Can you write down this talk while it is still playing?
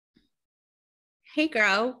Hey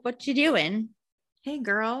girl, what you doing? Hey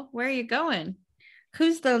girl, where are you going?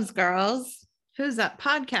 Who's those girls? Who's that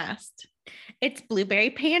podcast? It's Blueberry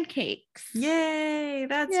Pancakes. Yay,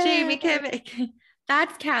 that's Yay. Jamie Kimmick.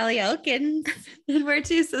 That's Callie Elkins. And we're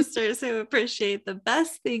two sisters who appreciate the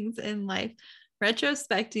best things in life,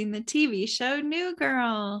 retrospecting the TV show New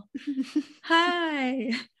Girl.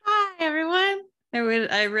 Hi. Hi, everyone. I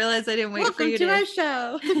realized I didn't wait Welcome for you to our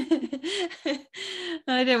show.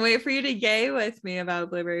 I didn't wait for you to yay with me about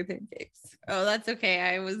blueberry pancakes. Oh, that's okay.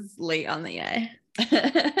 I was late on the yay.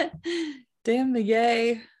 Damn the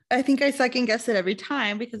yay. I think I second guess it every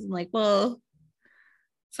time because I'm like, well,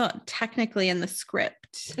 it's not technically in the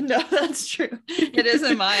script. No, that's true. It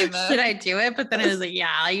isn't mine though. Should I do it? But then I was like,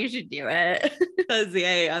 yeah, you should do it. Says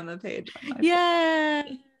yay on the page. Yeah.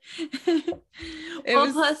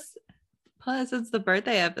 Plus it's the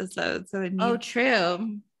birthday episode. So it needs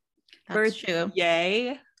true. That's true.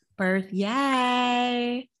 Yay. Birth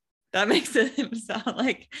yay. That makes it sound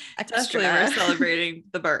like extra. We're celebrating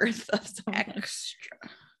the birth of someone. Extra.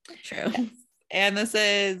 True. Yes. And this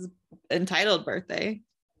is entitled Birthday.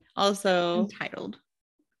 Also entitled.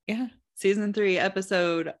 Yeah. Season 3,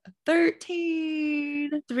 episode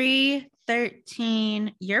 13.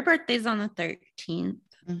 3/13. Your birthday's on the 13th.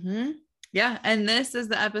 Mm-hmm. Yeah. And this is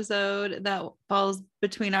the episode that falls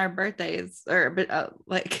between our birthdays, or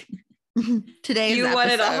like today you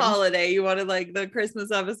wanted a holiday. You wanted like the Christmas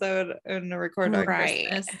episode and a record on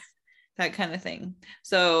Christmas, that kind of thing.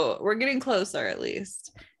 So we're getting closer, at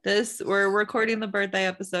least. We're recording the birthday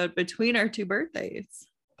episode between our two birthdays.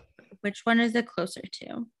 Which one is it closer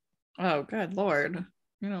to? Oh, good Lord.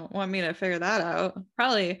 You don't want me to figure that out.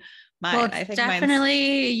 Probably mine. Well, I think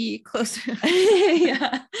definitely closer.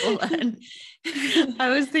 Yeah. I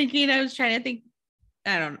was trying to think.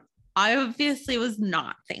 I don't know. I obviously was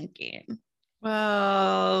not thinking.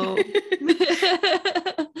 Well,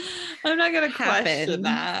 I'm not going to question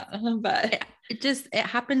that, but it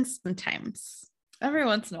happens sometimes. Every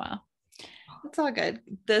once in a while. It's all good.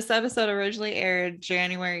 This episode originally aired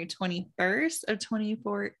January 21st of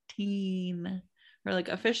 2014. Or like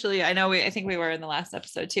officially, I think we were in the last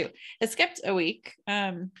episode too. It skipped a week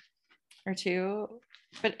or two.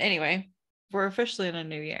 But anyway, we're officially in a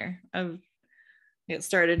new year. It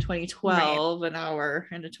started in 2012 and now we're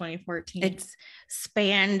into 2014. It's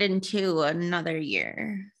spanned into another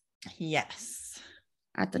year. Yes.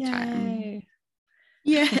 At the time.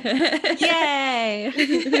 Yeah. Yay.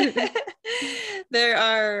 There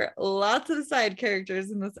are lots of side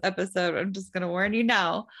characters in this episode. I'm just going to warn you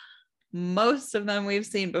now. Most of them we've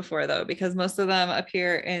seen before, though, because most of them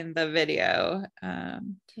appear in the video.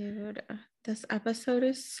 Dude, this episode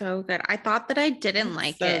is so good. I thought that I didn't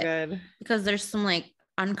like it good. Because there's some like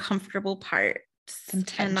uncomfortable parts. Some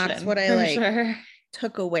tension, and that's what I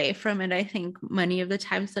took away from it. I think many of the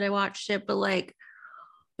times that I watched it, but like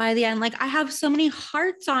by the end, like I have so many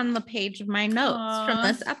hearts on the page of my notes from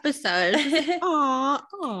this episode.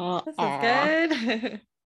 Aww. This is good.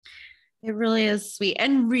 It really is sweet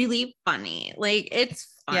and really funny. Like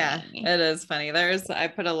it's funny. Yeah, it is funny. I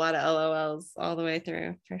put a lot of LOLs all the way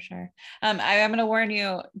through for sure. I'm going to warn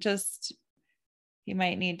you, you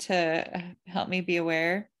might need to help me be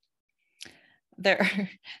aware. There are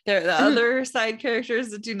the other side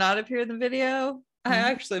characters that do not appear in the video. I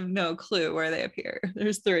actually have no clue where they appear.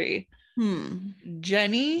 There's 3.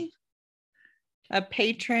 Jenny, a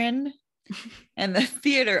patron, and the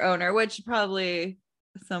theater owner, which probably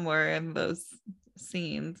somewhere in those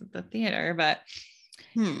scenes at the theater, but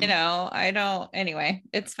anyway,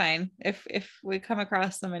 it's fine. If we come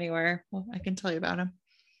across them anywhere, well, I can tell you about them.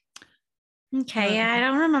 Okay. Yeah, I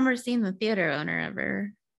don't remember seeing the theater owner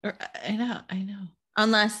ever. I know.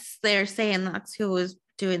 Unless they're saying that's who was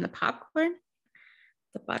doing the popcorn,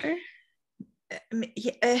 the butter.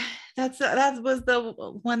 Yeah, that was the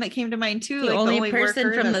one that came to mind too. The only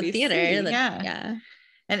person from the theater. Yeah.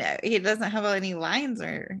 And he doesn't have any lines,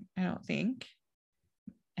 or I don't think.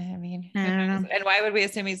 I mean, I don't know. And why would we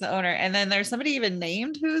assume he's the owner? And then there's somebody even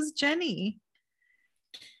named who's Jenny.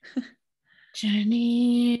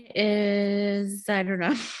 Jenny is, I don't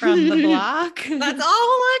know, from the block. That's all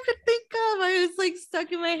I could think of. I was like stuck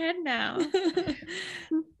in my head now.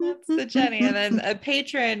 That's the Jenny. And then a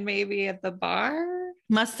patron maybe at the bar.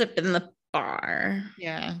 Must have been the bar.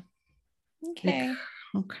 Yeah. Okay.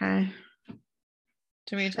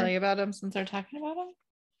 Do we tell you about him since we're talking about him?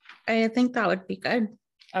 I think that would be good.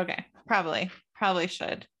 Okay. Probably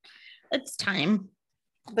should. It's time.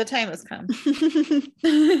 The time has come.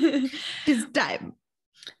 It's time.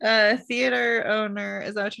 Theater owner,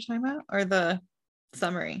 is that what you're talking about? Or the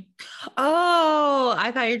summary? Oh,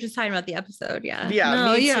 I thought you were just talking about the episode. Yeah. Yeah.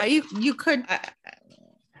 No, yeah, you could.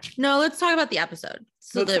 No, let's talk about the episode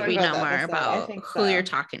so Let's that talk we about know the more episode. I about think who so. you're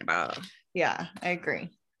talking about. Yeah, I agree.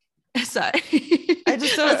 So I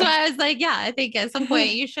just don't. that's why I was like, yeah, I think at some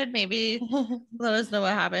point you should maybe let us know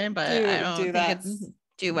what happened, but I don't think that. it's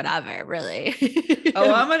do whatever, really.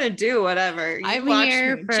 Oh, I'm gonna do whatever. You I'm watch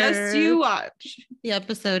here me. for Just you watch the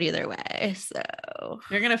episode either way. So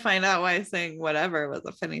you're gonna find out why saying whatever was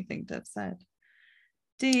a funny thing to have said.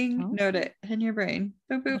 Ding, note it in your brain.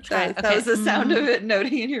 Boop, boop. That was the sound of it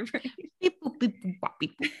noting in your brain. Beep, boop, beep, boop, bop,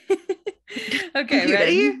 beep, boop. Okay,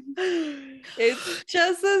 ready? It's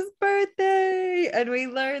Jess's birthday, and we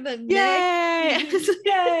learned that Nick.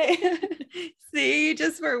 Yay! See, you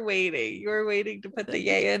just were waiting. You were waiting to put the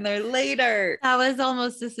yay in there later. That was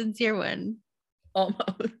almost a sincere one. Almost.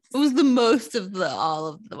 It was the most of all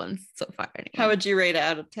of the ones so far. Anyway. How would you rate it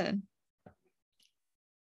out of 10?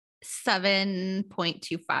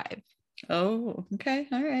 7.25. Oh, okay.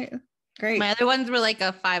 All right. Great. My other ones were like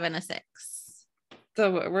a 5 and a 6.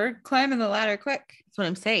 So we're climbing the ladder quick. That's what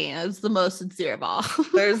I'm saying. It was the most sincere of all.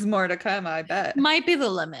 There's more to come, I bet. Might be the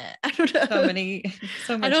limit. I don't know.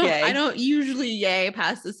 So much yay. I don't usually yay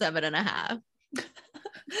past the 7.5.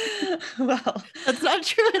 Well, that's not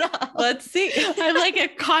true at all. Let's see. I'm like a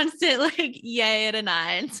constant like yay at a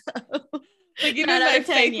 9. So like even my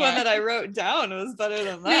fake one that I wrote down was better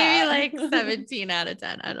than that. Maybe like 17 out of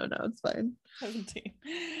 10. I don't know. It's fine. 17.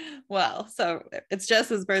 Well, so it's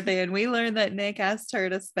Jess's birthday, and we learned that Nick asked her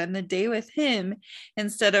to spend the day with him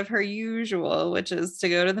instead of her usual, which is to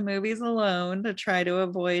go to the movies alone to try to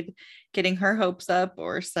avoid getting her hopes up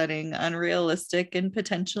or setting unrealistic and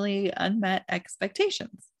potentially unmet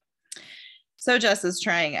expectations. So Jess is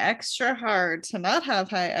trying extra hard to not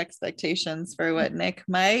have high expectations for what Nick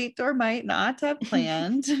might or might not have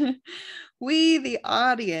planned. We, the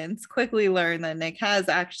audience, quickly learn that Nick has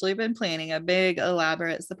actually been planning a big,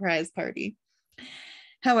 elaborate surprise party.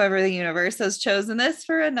 However, the universe has chosen this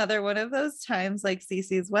for another one of those times like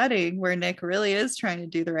Cece's wedding, where Nick really is trying to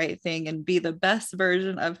do the right thing and be the best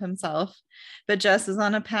version of himself. But Jess is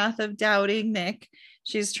on a path of doubting Nick.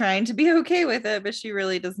 She's trying to be okay with it, but she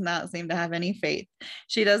really does not seem to have any faith.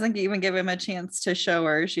 She doesn't even give him a chance to show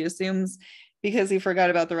her. She assumes because he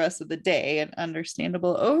forgot about the rest of the day, an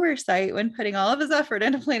understandable oversight when putting all of his effort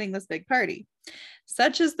into planning this big party.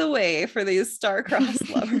 Such is the way for these star-crossed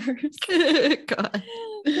lovers. God.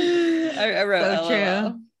 I wrote so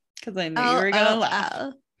LOL because I knew you were gonna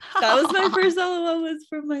laugh. That was my first LOL was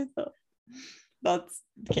from myself. That's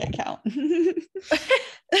can't count.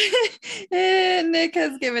 Nick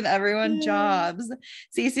has given everyone jobs.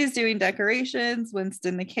 Cece's doing decorations,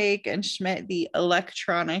 Winston the cake, and Schmidt the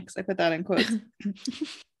electronics. I put that in quotes.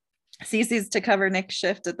 Cece's to cover Nick's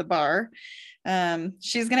shift at the bar.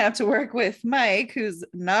 She's gonna have to work with Mike, who's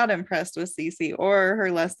not impressed with Cece or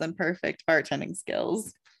her less than perfect bartending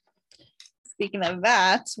skills. Speaking of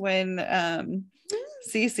that, when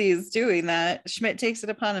Cece's doing that, Schmidt takes it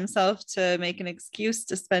upon himself to make an excuse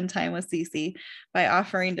to spend time with Cece by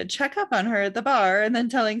offering to check up on her at the bar and then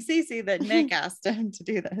telling Cece that Nick asked him to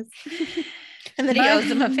do this. And that he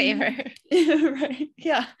owes him a favor. Right.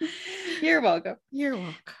 Yeah. You're welcome. You're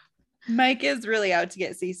welcome. Mike is really out to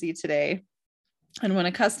get Cece today. And when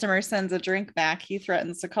a customer sends a drink back, he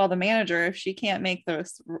threatens to call the manager if she can't make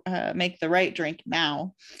the right drink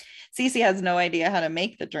now. Cece has no idea how to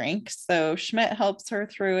make the drink, so Schmidt helps her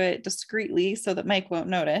through it discreetly so that Mike won't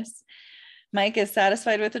notice. Mike is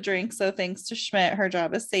satisfied with the drink, so thanks to Schmidt, her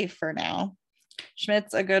job is safe for now.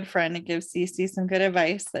 Schmidt's a good friend and gives Cece some good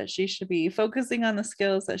advice that she should be focusing on the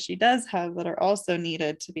skills that she does have that are also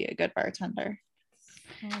needed to be a good bartender.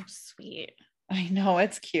 Oh, sweet. I know,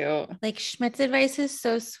 it's cute. Like Schmidt's advice is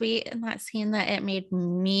so sweet in that scene that it made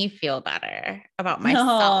me feel better about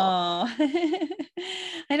myself.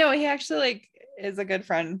 I know, he actually like is a good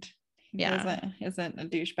friend. He isn't a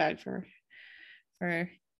douchebag for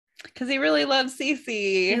because he really loves Cece.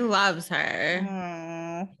 He loves her.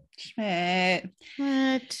 Oh, Schmidt.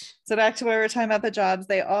 What? So back to where we're talking about the jobs.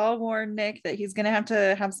 They all warn Nick that he's going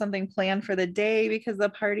to have something planned for the day because the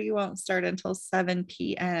party won't start until 7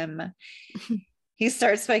 p.m. He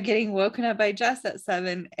starts by getting woken up by Jess at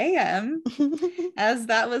 7 a.m. as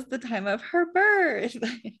that was the time of her birth.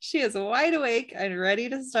 She is wide awake and ready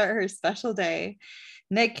to start her special day.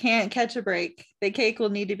 Nick can't catch a break. The cake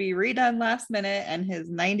will need to be redone last minute, and his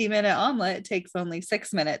 90-minute omelet takes only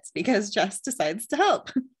 6 minutes because Jess decides to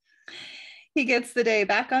help. He gets the day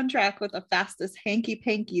back on track with the fastest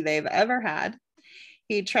hanky-panky they've ever had.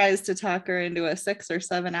 He tries to talk her into a 6 or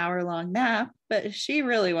 7 hour long nap, but she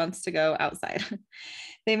really wants to go outside.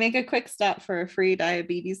 They make a quick stop for a free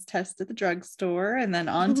diabetes test at the drugstore and then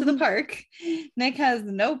on to the park. Nick has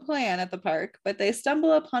no plan at the park, but they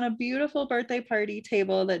stumble upon a beautiful birthday party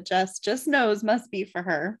table that Jess just knows must be for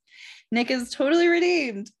her. Nick is totally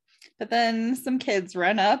redeemed, but then some kids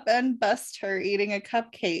run up and bust her eating a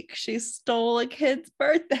cupcake. She stole a kid's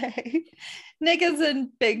birthday. Nick is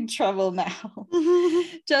in big trouble now.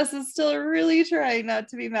 Jess is still really trying not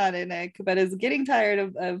to be mad at Nick, but is getting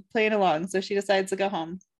tired of playing along, so she decides to go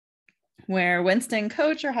home, where Winston and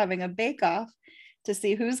Coach are having a bake-off to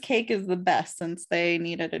see whose cake is the best since they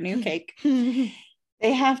needed a new cake.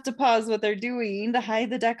 They have to pause what they're doing to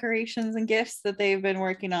hide the decorations and gifts that they've been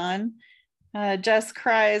working on. Jess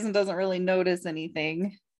cries and doesn't really notice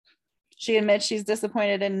anything. She admits she's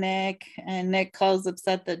disappointed in Nick, and Nick calls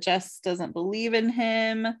upset that Jess doesn't believe in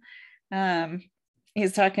him.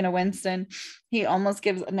 He's talking to Winston. Nick almost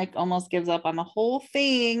gives up on the whole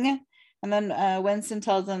thing, and then Winston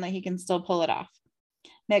tells him that he can still pull it off.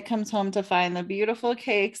 Nick comes home to find the beautiful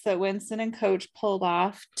cakes that Winston and Coach pulled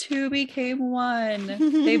off. Two became one.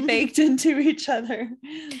 They baked into each other.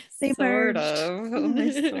 They sort merged. of.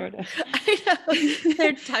 Only sort of. I know.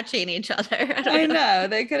 They're touching each other. I know.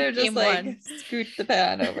 They could have just like one. scooched the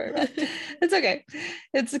pan over. But it's okay.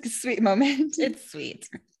 It's a sweet moment. It's sweet.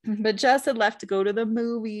 But Jess had left to go to the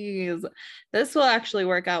movies. This will actually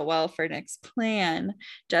work out well for Nick's plan.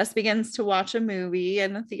 Jess begins to watch a movie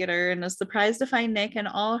in the theater and is surprised to find Nick and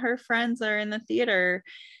all her friends are in the theater.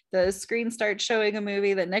 The screen starts showing a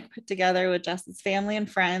movie that Nick put together with Jess's family and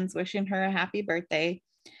friends, wishing her a happy birthday.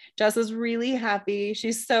 Jess is really happy.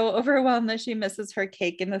 She's so overwhelmed that she misses her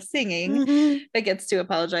cake and the singing, but gets to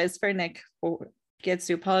apologize to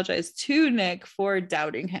Nick for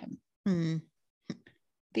doubting him.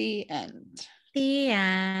 The end. The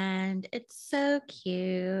end. It's so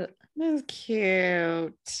cute. It's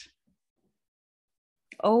cute.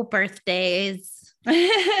 Oh, birthdays.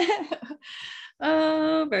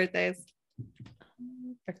 Oh, birthdays.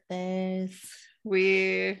 Birthdays.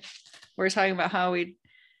 We were talking about how we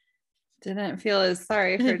didn't feel as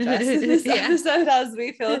sorry for Jess in this episode as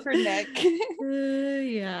we feel for Nick.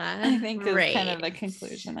 Yeah. I think it's kind of the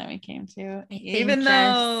conclusion that we came to, even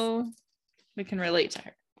though we can relate to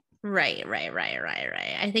her. Right.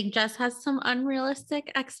 I think Jess has some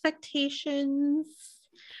unrealistic expectations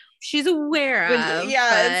she's aware of.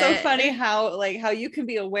 It's so funny how you can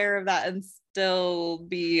be aware of that and still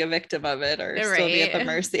be a victim of it or still be at the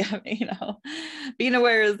mercy of it, being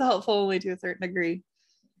aware is helpful only to a certain degree.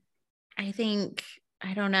 I think,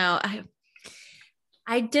 I don't know.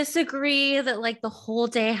 I disagree that like the whole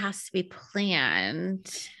day has to be planned.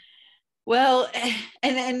 Well,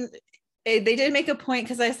 and then they did make a point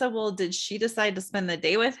because I said, well, did she decide to spend the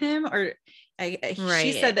day with him? Or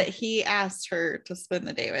she said that he asked her to spend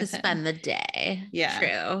the day with him. To spend the day. Yeah.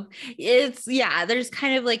 True. It's, there's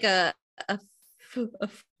kind of like a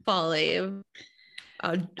folly.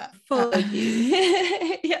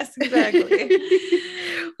 Yes, exactly.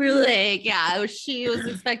 We're like, she was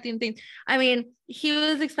expecting things. I mean, he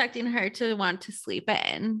was expecting her to want to sleep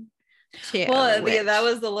in too. Well, that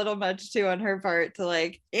was a little much too on her part to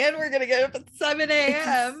and we're gonna get up at 7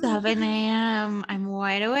 a.m. 7 a.m. I'm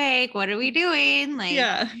wide awake. What are we doing?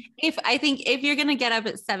 If you're gonna get up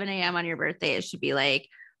at 7 a.m. on your birthday, it should be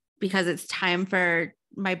because it's time for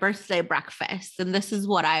my birthday breakfast and this is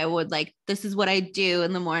what I would this is what I do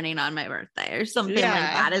in the morning on my birthday or something like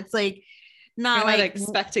that. It's not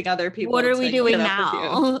expecting other people. What are we doing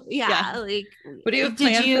now? What do you have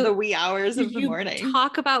planned for the wee hours of the morning?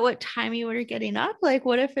 Talk about what time you were getting up.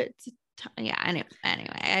 What if it's anyway,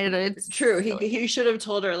 it's true. He should have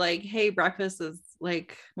told her hey, breakfast is we're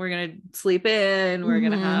gonna sleep in, we're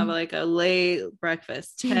gonna have a late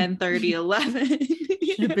breakfast, 10:30, 11.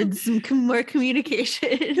 Should have been some more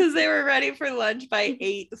communication because they were ready for lunch by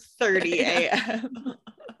 8:30 a.m.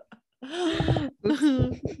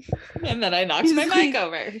 And then I knocked my mic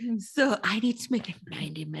over. So I need to make a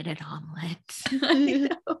 90-minute omelet.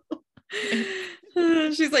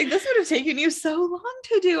 She's like, this would have taken you so long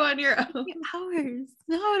to do on your own. Hours.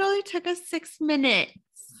 No, it only took us 6 minutes.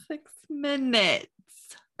 6 minutes.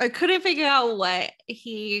 I couldn't figure out what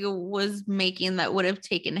he was making that would have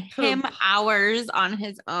taken him hours on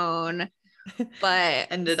his own, but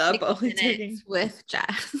ended up only taking with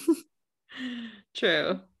Jess.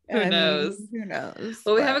 True. Who knows?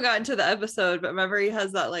 Well, we haven't gotten to the episode, but remember he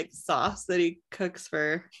has that sauce that he cooks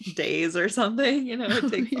for days or something. It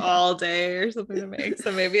takes all day or something to make.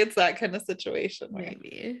 So maybe it's that kind of situation where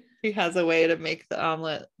he has a way to make the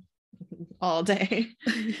omelet all day.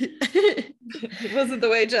 It wasn't the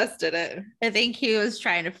way Jess did it. I think he was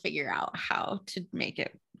trying to figure out how to make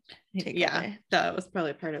it take away. That was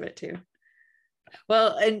probably part of it too.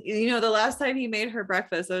 Well, and the last time he made her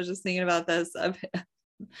breakfast, I was just thinking about this, of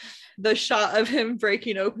the shot of him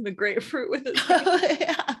breaking open the grapefruit with his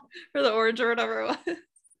or the orange or whatever it was.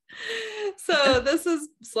 So this is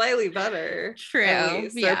slightly better. True.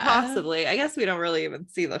 Or possibly. I guess we don't really even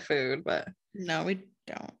see the food, but no, we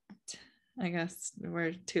don't. I guess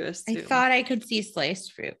we're to assume. I thought I could see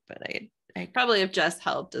sliced fruit, but I probably, if Jess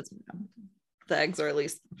helped, the eggs are at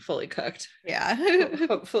least fully cooked. Yeah.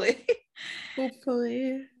 Hopefully.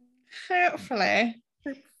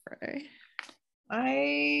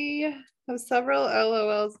 I have several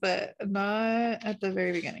LOLs, but not at the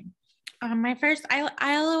very beginning. My first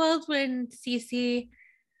I LOL'd when Cece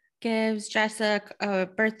gives Jess a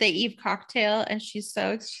birthday eve cocktail, and she's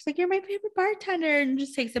like, "You're my favorite bartender," and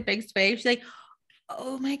just takes a big swig. She's like,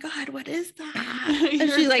 "Oh my God, what is that?"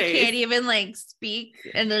 And she like can't even like speak,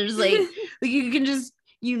 and there's like you can just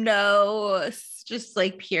just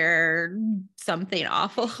like pure something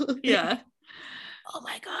awful. Yeah. Oh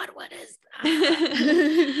my God, what is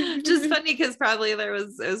that? Just funny because probably it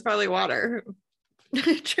was probably water.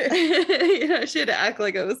 True. She had to act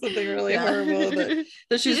like it was something really horrible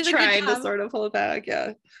that she's trying to sort of hold back.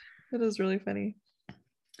 Yeah, it is really funny.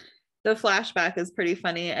 The flashback is pretty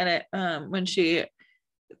funny, and it when she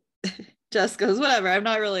just goes, "Whatever, I'm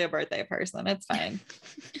not really a birthday person. It's fine."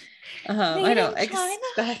 I don't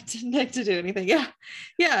expect Nick to do anything.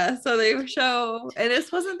 Yeah. So they show, and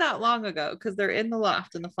this wasn't that long ago because they're in the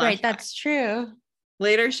loft in the flashback. Right, that's true.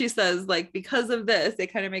 Later, she says, like, because of this, they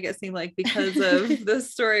kind of make it seem like because of the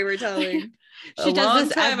story we're telling. She does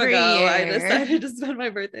this every year. I decided to spend my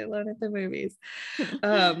birthday alone at the movies.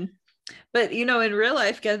 But in real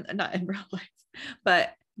life, not in real life,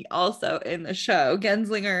 but also in the show,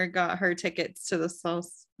 Genslinger got her tickets to the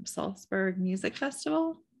Salzburg Music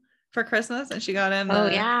Festival for Christmas, and she got in.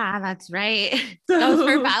 That's right. So, that was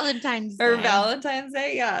for Valentine's Day. Or Valentine's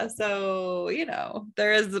Day, yeah. So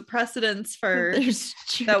there is a precedence for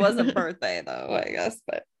that wasn't birthday though, I guess,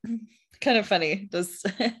 but kind of funny just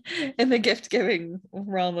in the gift giving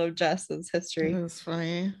realm of Jess's history. That's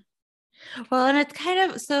funny. Well, and it's kind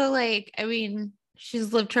of so like, I mean,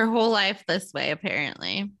 she's lived her whole life this way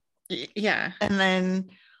apparently. Yeah, and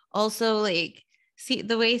then also like see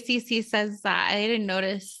the way Cece says that, I didn't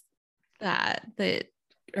notice that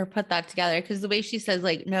or put that together, because the way she says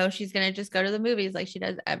like, no, she's gonna just go to the movies like she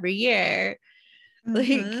does every year.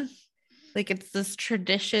 Mm-hmm. like it's this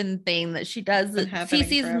tradition thing that she does that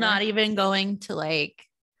Cece's forever. Not even going to like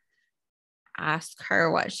ask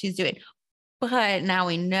her what she's doing, but now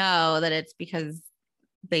we know that it's because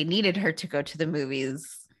they needed her to go to the movies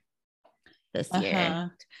this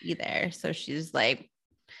year to be there. So she's like,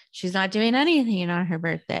 she's not doing anything on her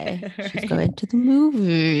birthday. She's going to the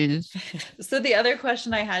movies. So the other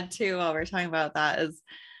question I had too, while we're talking about that, is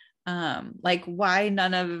like why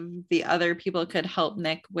none of the other people could help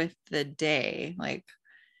Nick with the day. Like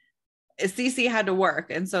Cece had to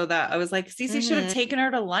work, and so that I was like, Cece should have taken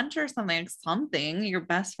her to lunch or something. Something your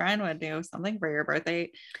best friend would do something for your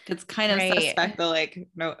birthday. It's kind of suspect that like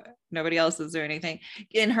nobody else is doing anything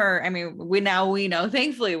in her. I mean, we know,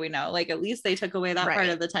 thankfully we know, like at least they took away that part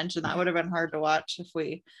of the tension. That would have been hard to watch if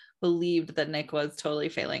we believed that Nick was totally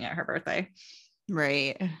failing at her birthday.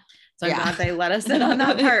 Right. So I'm glad they let us in on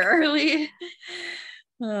that part early.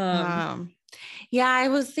 Yeah, I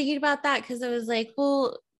was thinking about that because I was like,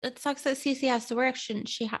 well, it sucks that Cece has to work. Shouldn't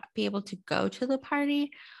she be able to go to the party?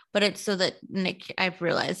 But it's so that Nick, I've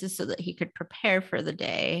realized, is so that he could prepare for the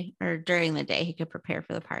day, or during the day he could prepare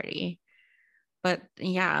for the party. But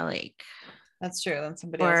yeah, like that's true. Then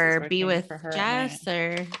somebody or be with Jess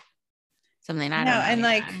or something. I don't know. And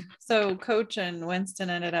like, so Coach and Winston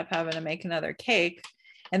ended up having to make another cake,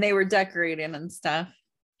 and they were decorating and stuff,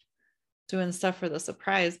 doing stuff for the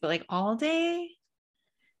surprise. But like all day,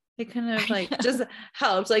 they kind of like just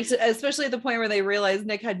helped, like especially at the point where they realized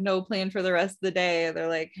Nick had no plan for the rest of the day. They're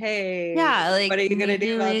like, hey, like what are you gonna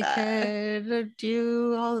do about that? Could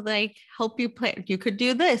do all like help you plan. You could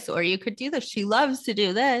do this, or you could do this. She loves to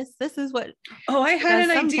do this. This is what. Oh, I had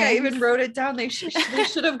an idea. I even wrote it down. They should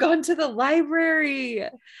have gone to the library.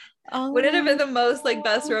 Would it have been the most like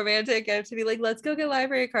best romantic gift to be like, let's go get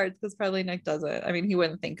library cards? Because probably Nick doesn't. I mean, he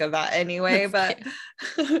wouldn't think of that anyway. But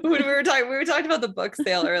when we were talking about the book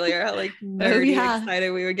sale earlier, how like nerdy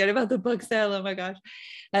excited we would get about the book sale. Oh my gosh.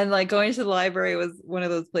 And like going to the library was one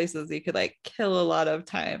of those places you could like kill a lot of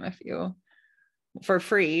time for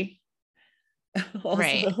free.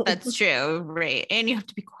 Right. That's true. Right. And you have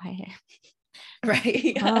to be quiet.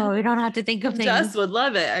 Right. Yeah. Oh, we don't have to think of things. Jess would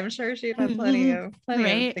love it. I'm sure she'd have plenty of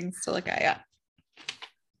Right? things to look at. Yeah.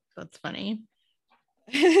 That's funny.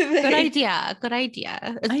 Good idea. Good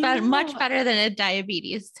idea. It's much better than a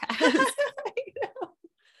diabetes test.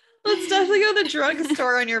 Let's definitely go to the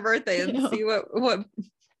drugstore on your birthday and see what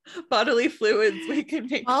bodily fluids we can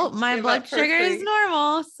make. Well, my blood sugar is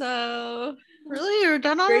normal, so really you're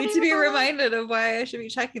done already. Great to be reminded of why I should be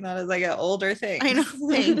checking that as I get older. Things. I know.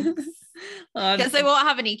 Thanks. Guess I won't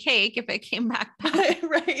have any cake if it came back.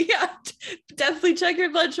 Right. Yeah. Definitely check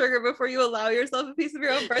your blood sugar before you allow yourself a piece of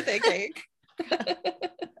your own birthday cake.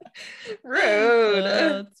 Rude.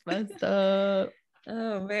 That's messed up.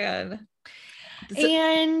 Oh man.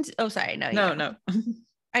 And sorry, no.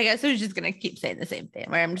 I guess I was just gonna keep saying the same thing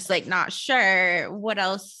where I'm just like not sure what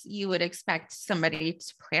else you would expect somebody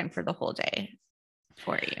to plan for the whole day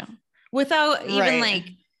for you without even like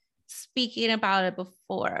speaking about it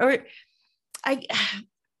before. Or I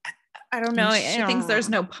don't know. She thinks there's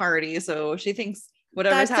no party, so she thinks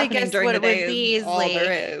whatever's happening during the day is all like,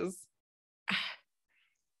 there is. I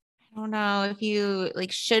don't know if you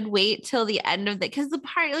like should wait till the end of because the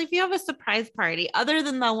party, like if you have a surprise party other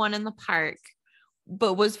than the one in the park,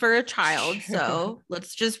 but was for a child. Sure. So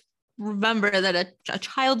let's just remember that a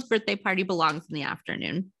child's birthday party belongs in the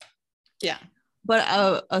afternoon. Yeah. But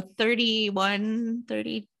a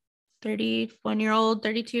 31-year-old,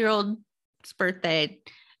 32-year-old's birthday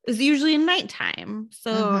is usually nighttime.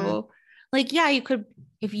 So like, yeah, you could,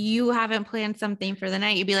 if you haven't planned something for the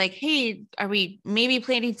night, you'd be like, hey, are we maybe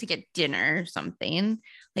planning to get dinner or something?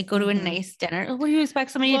 Like go to a nice dinner. What do you expect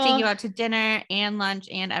somebody to take you out to dinner and lunch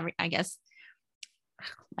and I guess,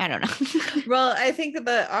 I don't know. Well, I think that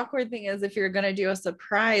the awkward thing is if you're going to do a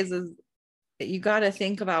surprise is you got to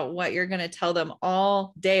think about what you're going to tell them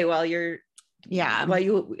all day while it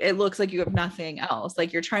looks like you have nothing else.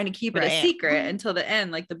 Like you're trying to keep it a secret until the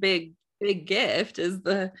end. Like the big gift is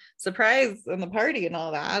the surprise and the party and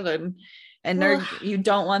all that. And you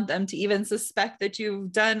don't want them to even suspect that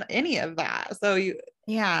you've done any of that. So in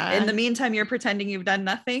the meantime, you're pretending you've done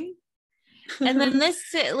nothing. And then in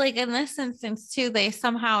this instance too, they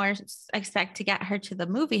somehow expect to get her to the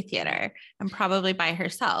movie theater and probably by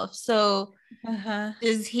herself. So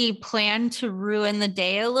does he plan to ruin the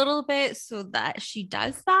day a little bit so that she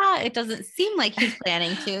does that? It doesn't seem like he's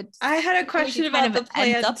planning to. I had a question about the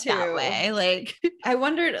plan too. That way. Like I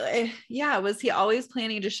wondered, was he always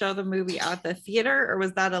planning to show the movie at the theater, or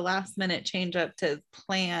was that a last minute change up to his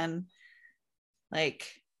plan? Like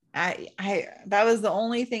I that was the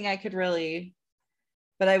only thing I could really,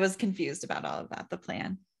 but I was confused about all of that, the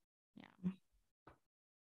plan. Yeah.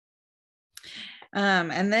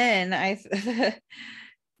 And then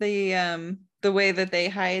the way that they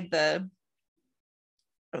hide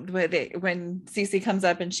when Cece comes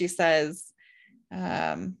up and she says,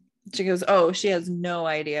 she goes, oh, she has no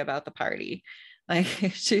idea about the party. Like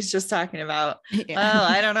she's just talking about, well,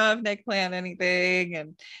 I don't know if Nick planned anything.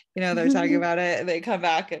 And, they're talking about it and they come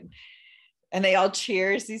back and they all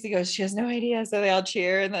cheer. Cece goes, she has no idea. So they all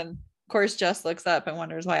cheer. And then of course, Jess looks up and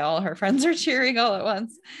wonders why all her friends are cheering all at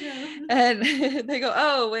once. Yeah. And they go,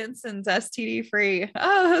 oh, Winston's STD free.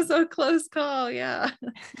 Oh, it was a close call. Yeah.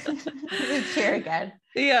 They cheer again.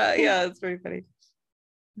 Yeah. It's pretty funny.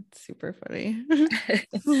 It's super funny.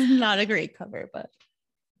 Not a great cover, but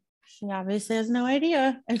she obviously has no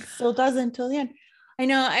idea and still doesn't until the end. I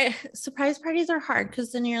know surprise parties are hard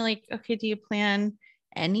because then you're like, okay, do you plan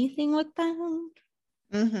anything with them?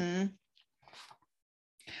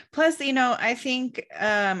 Plus, I think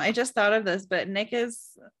I just thought of this, but Nick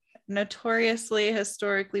is notoriously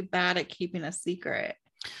historically bad at keeping a secret.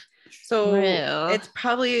 So it's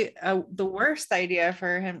probably the worst idea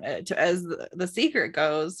for him as the secret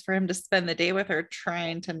goes, for him to spend the day with her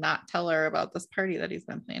trying to not tell her about this party that he's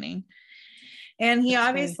been planning. And he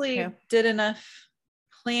obviously did enough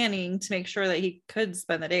planning to make sure that he could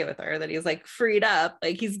spend the day with her, that he's like freed up.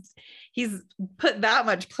 Like he's put that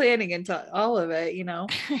much planning into all of it, I know,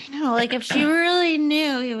 like if she really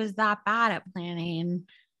knew he was that bad at planning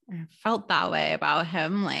or felt that way about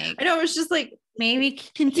him, like I know, it was just like maybe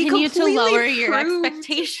continue to lower your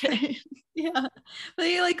expectations. Yeah, but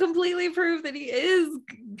he like completely proved that he is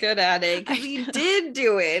good at it because he did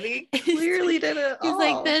do it. He clearly did it. He's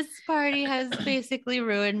like, this party has basically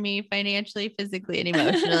ruined me financially, physically, and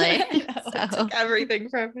emotionally. Took everything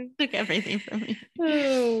from me.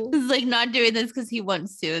 Oh. He's like not doing this because he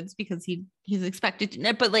wants to. It's because he's expected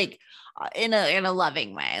to, but like in a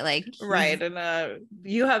loving way, like right. And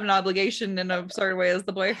you have an obligation in a sort of way as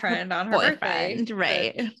the boyfriend on her birthday,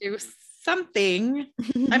 right? Do something.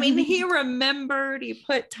 I mean, he remembered, he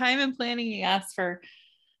put time and planning, he asked for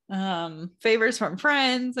favors from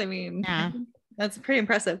friends. I mean, Yeah. that's pretty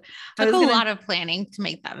impressive. Took a lot of planning to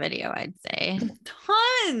make that video, I'd say.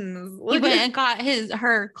 Tons. He went and got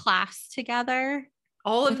her class together.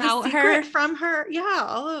 All of the secret from her. Yeah.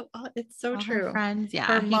 All it's so all true. Her friends. Yeah.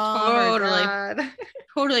 Her mom,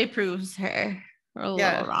 totally proves her a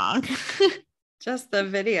little wrong. Just the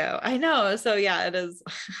video. I know. So yeah, it is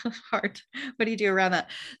hard. What do you do around that?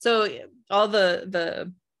 So all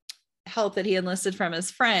the help that he enlisted from his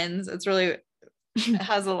friends, it's really it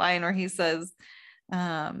has a line where he says,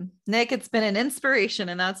 Nick, it's been an inspiration,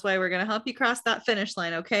 and that's why we're going to help you cross that finish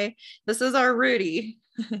line. Okay. This is our Rudy.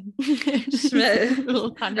 Schmidt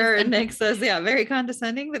or Nick says, yeah, very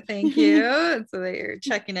condescending, but thank you. And so they're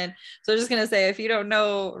checking in. So I'm just going to say, if you don't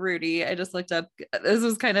know Rudy, I just looked up, this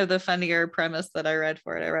was kind of the funnier premise that I read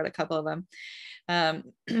for it. I read a couple of them.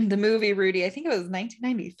 The movie Rudy, I think it was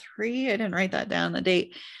 1993. I didn't write that down, the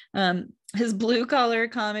date. His blue collar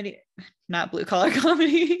comedy, not blue collar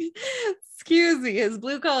comedy, excuse me, his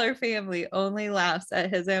blue collar family only laughs at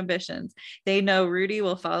his ambitions. They know Rudy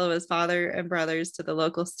will follow his father and brothers to the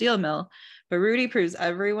local steel mill, but Rudy proves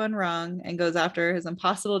everyone wrong and goes after his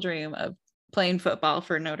impossible dream of playing football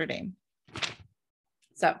for Notre Dame.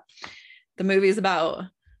 So the movie is about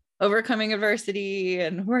overcoming adversity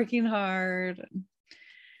and working hard.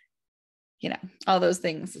 You know, all those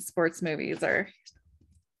things sports movies are.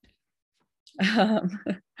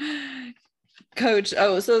 Coach,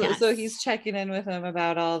 so he's checking in with him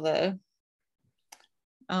about all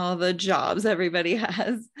the jobs everybody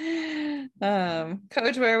has.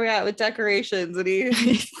 Coach, where are we at with decorations? And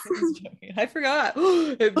I forgot.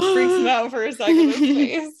 It freaks him out for a second. His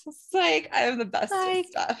face. It's like, I am the best at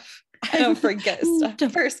stuff. I don't forget stuff.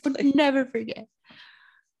 First place. Never forget.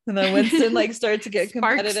 And then Winston starts to get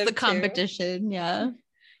competitive. The competition, too. Yeah.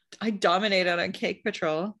 I dominated on Cake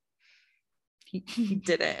Patrol. He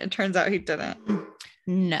didn't. It turns out he didn't.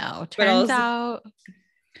 No, turns out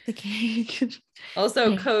the cake.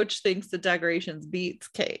 Also, Coach thinks the decorations beats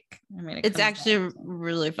cake. I mean, it's actually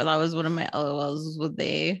really fun. That was one of my LOLs. When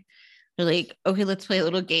they're like, okay, let's play a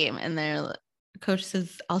little game, and Coach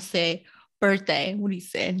says, "I'll say birthday." What do you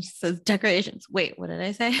say? And she says decorations. Wait, what did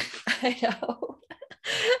I say? I know.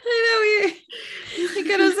 He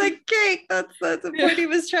could have said cake. That's the point he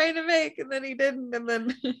was trying to make, and then he didn't, and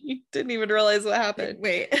then he didn't even realize what happened.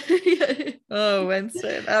 Wait. Oh,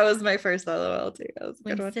 Winston. That was my first LOL too. That was a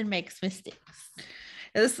good one. Winston makes mistakes.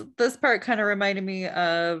 This part kind of reminded me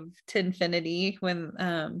of Tinfinity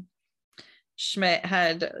when Schmidt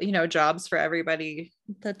had jobs for everybody.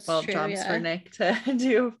 That's 12 true, jobs for Nick to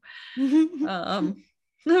do.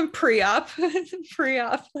 Pre-op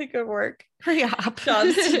like a work pre-op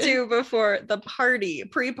jobs to do before the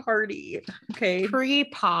pre-party. Okay,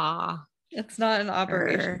 pre-pa. It's not an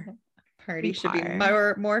operation. Party should be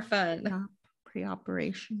more fun.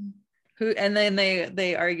 Pre-operation. And then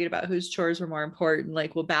they argued about whose chores were more important.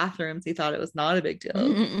 Like, well, bathrooms, he thought it was not a big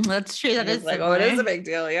deal. That's true. That is like, oh, it is a big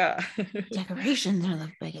deal. Yeah. Decorations are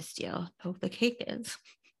the biggest deal. Oh, the cake is.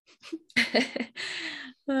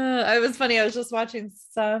 It was funny. I was just watching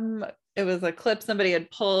it was a clip somebody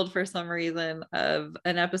had pulled for some reason of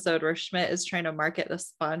an episode where Schmidt is trying to market the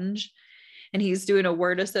sponge, and he's doing a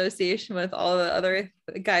word association with all the other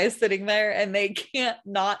guys sitting there, and they can't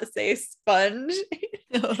not say sponge.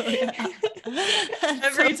 Oh, yeah.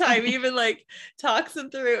 Every time he even talks him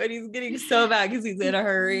through, and he's getting so mad because he's in a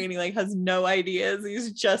hurry and he has no ideas.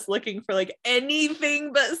 He's just looking for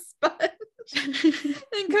anything but sponge.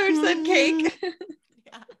 And Coach said cake.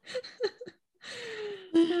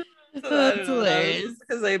 So that's hilarious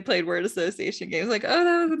because they played word association games. Oh,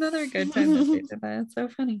 that was another good time that they did that. It's so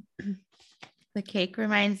funny. The cake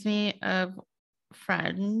reminds me of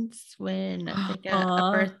Friends when they get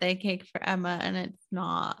a birthday cake for Emma and it's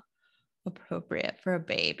not appropriate for a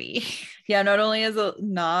baby. Yeah, not only is it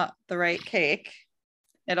not the right cake,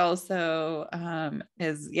 it also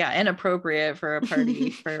is inappropriate for a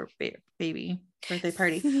party for baby birthday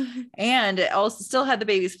party, and it also still had the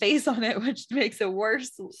baby's face on it, which makes it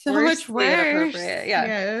worse. Much worse.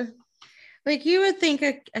 Yeah. You would think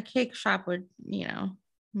a cake shop would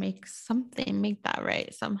make that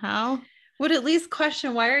right somehow. Would at least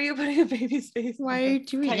question, why are you putting a baby's face? Why are you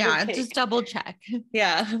doing? Yeah, just double check.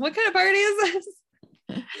 Yeah, what kind of party is this?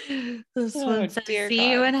 This one says,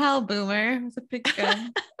 "See you in hell, boomer." It's a big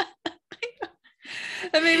gun.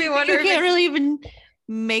 That made me wonder. You can't really even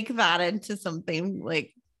make that into something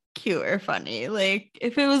cute or funny.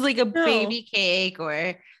 If it was a baby cake,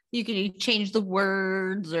 or you could change the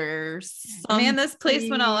words or something. Man, this place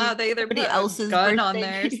went all out. They either put else's gun on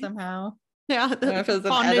there somehow. Yeah, I don't know if it was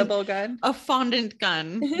an edible gun. A fondant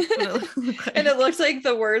gun. And it looks like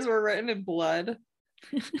the words were written in blood.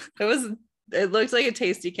 It looks like a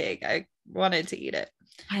tasty cake. I wanted to eat it.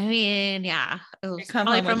 I mean, yeah, it was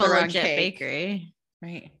probably from a legit bakery.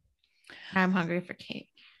 Right. I'm hungry for cake.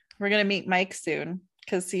 We're gonna meet Mike soon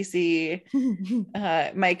because Cece,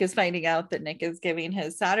 Mike is finding out that Nick is giving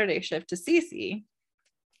his Saturday shift to Cece.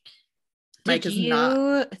 Mike is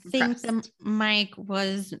not think that Mike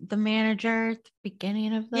was the manager at the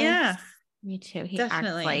beginning of this? Yeah. Me too. He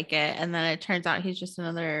definitely acts like it. And then it turns out he's just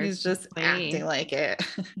acting like it.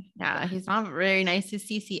 Yeah, he's not very nice to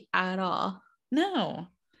Cece at all. No.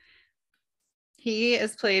 He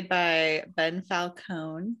is played by Ben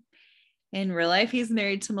Falcone. In real life, he's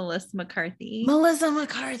married to Melissa McCarthy.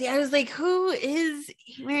 I was like, who is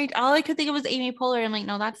he married? All I could think of was Amy Poehler. I'm like,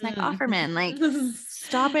 no, that's Nick Offerman. Like,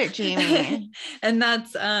 stop it, Jamie. And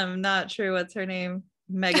that's not true. What's her name?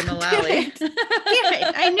 Megan Mullally.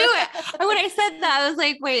 I knew it. When I said that, I was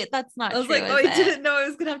like, wait, that's not true. I was like, I didn't know I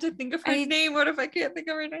was gonna have to think of her name. What if I can't think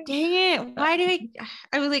of her name? Dang it. Why do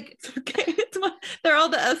I was like, okay, they're all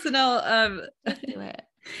the SNL do it.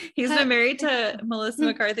 He's been married to Melissa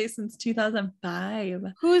McCarthy since 2005.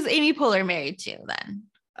 Who's Amy Poehler married to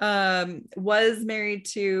then? Was married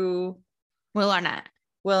to Will Arnett.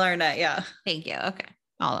 Yeah. Thank you. Okay.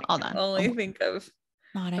 All done. Think of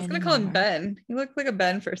I was gonna call him Ben. He looked like a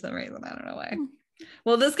Ben for some reason. I don't know why.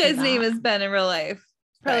 Well, this guy's name is Ben in real life.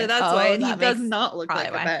 Probably that's why. And he does not look like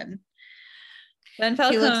a Ben. Ben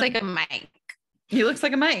Falcone. He looks like a Mike. He looks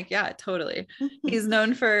like a Mike. Yeah, totally. He's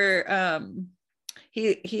known for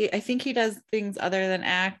I think he does things other than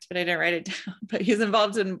act, but I didn't write it down. But he's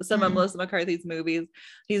involved in some of Melissa McCarthy's movies.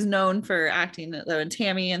 He's known for acting though in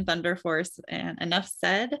Tammy and Thunder Force and Enough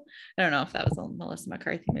Said. I don't know if that was a Melissa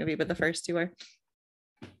McCarthy movie, but the first two were.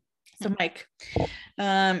 So Mike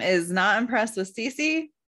is not impressed with Cece.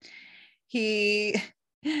 He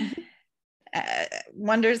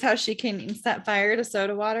wonders how she can set fire to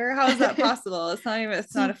soda water. How is that possible? It's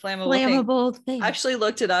not a flammable thing. I actually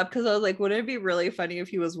looked it up because I was like, wouldn't it be really funny if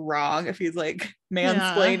he was wrong, if he's like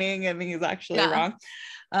mansplaining and he's actually wrong?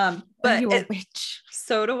 But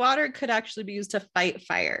soda water could actually be used to fight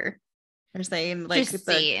fire. They're saying like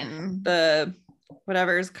the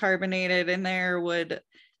whatever's carbonated in there would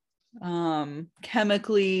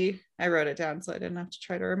chemically, I wrote it down so I didn't have to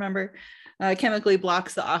try to remember, chemically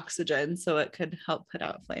blocks the oxygen so it could help put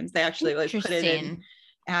out flames. They actually like put it in,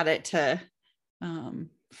 add it to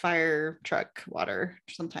fire truck water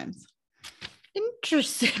sometimes.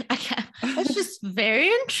 Interesting. That's just very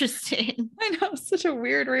interesting. I know, such a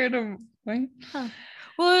weird random way.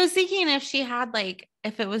 Well, I was thinking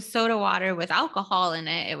if it was soda water with alcohol in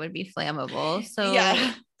it, it would be flammable. So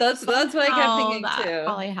yeah, that's what I kept thinking that too.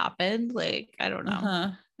 Probably happened. Like, I don't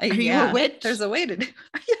know. Are you a witch? There's a way to do.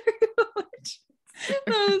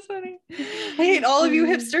 That was funny. I hate all of you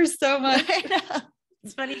hipsters so much.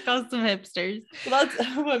 It's funny you call some hipsters. Well,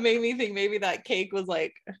 that's what made me think maybe that cake was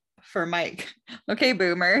like for Mike. Okay,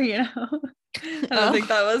 boomer, I don't think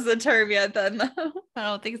that was the term yet then. I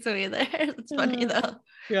don't think so either. It's funny though.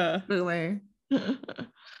 Yeah. Boomer.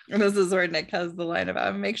 And this is where Nick has the line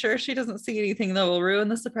about make sure she doesn't see anything that will ruin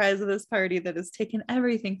the surprise of this party that has taken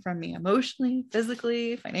everything from me emotionally,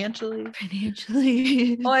 physically, financially.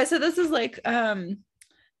 Oh, I said this is like when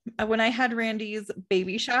I had Randy's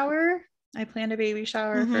baby shower. I planned a baby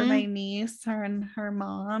shower for my niece, her and her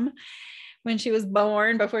mom, when she was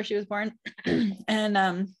born, before she was born. And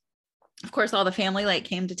of course all the family like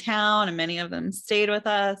came to town and many of them stayed with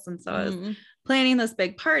us. And so I was planning this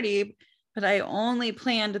big party, but I only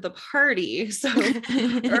planned the party. So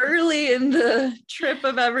early in the trip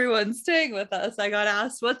of everyone staying with us, I got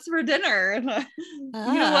asked, what's for dinner? And you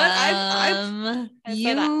know what?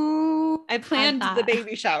 I planned the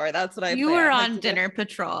baby shower. That's what I planned. You were on dinner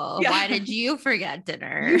patrol. Yeah. Why did you forget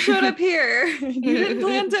dinner? You showed up here. You didn't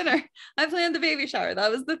plan dinner. I planned the baby shower.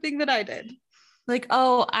 That was the thing that I did. Like,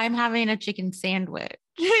 oh, I'm having a chicken sandwich.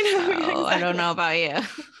 I know. Exactly. I don't know about you.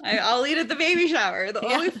 I'll eat at the baby shower. The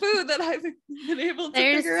only food that I've been able to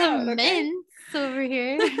figure out. There's some mince over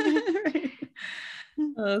here. Right.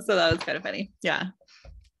 So that was kind of funny. Yeah.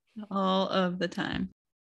 All of the time.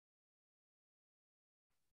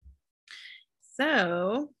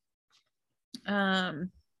 So,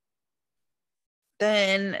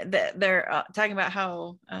 then they're talking about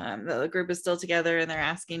how the group is still together and they're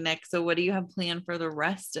asking Nick, so what do you have planned for the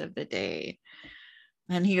rest of the day?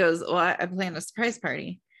 And he goes, well, I planned a surprise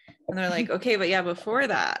party. And they're like, okay, but yeah, before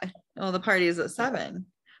that, well, the party is at 7.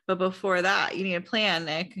 But before that, you need a plan,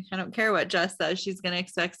 Nick. I don't care what Jess says. She's going to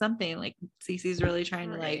expect something. Like Cece's really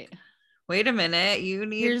trying to like wait a minute, you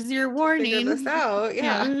need here's your to warning. figure this out.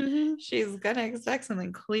 Yeah. Yeah. She's gonna expect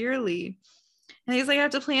something clearly. And he's like, I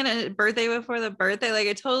have to plan a birthday before the birthday. Like,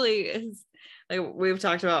 it totally is. Like, we've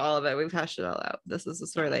talked about all of it. We've hashed it all out. This is the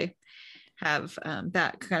story they have,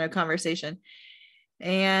 that kind of conversation.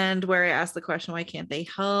 And where I asked the question, why can't they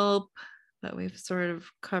help? But we've sort of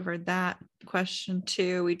covered that question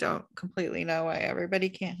too. We don't completely know why everybody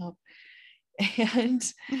can't help. And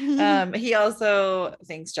he also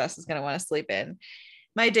thinks Jess is going to want to sleep in.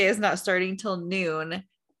 My day is not starting till noon.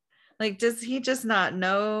 Like, does he just not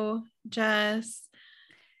know Jess?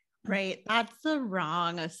 Right. That's the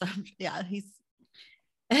wrong assumption. Yeah. He's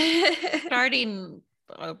starting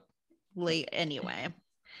late anyway.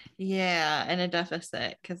 Yeah, and a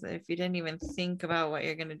deficit, because if you didn't even think about what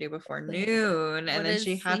you're gonna do before noon, and then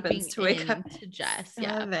she happens to wake up to Jess,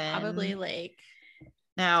 yeah, probably like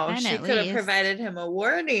now she could have provided him a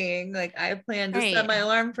warning. Like, I planned to set my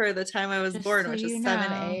alarm for the time I was born, which is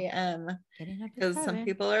 7 a.m. because some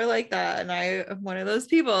people are like that, and I am one of those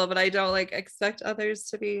people, but I don't like expect others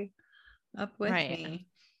to be up with me.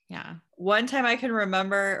 Yeah. One time I can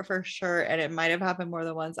remember for sure, and it might have happened more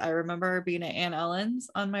than once. I remember being at Aunt Ellen's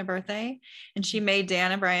on my birthday, and she made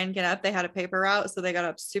Dan and Brian get up. They had a paper route, so they got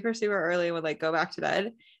up super, super early and would like go back to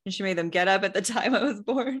bed. And she made them get up at the time I was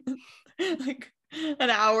born, like an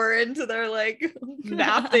hour into their like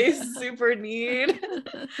nap they super need.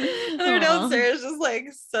 And they're downstairs just like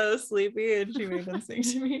so sleepy, and she made them sing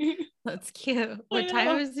to me. That's cute. What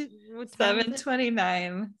time was it?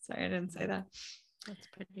 7:29. Sorry, I didn't say that. That's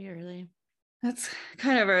pretty early. That's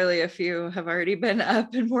kind of early if you have already been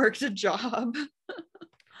up and worked a job.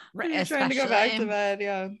 Right. Trying to go back to bed.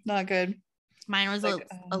 Yeah, not good. Mine was like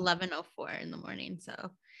 11:04 in the morning.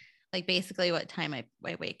 So like basically what time I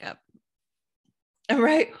wake up.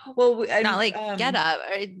 Right. Well, not like get up.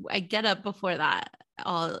 I get up before that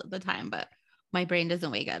all the time, but my brain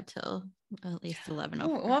doesn't wake up till at least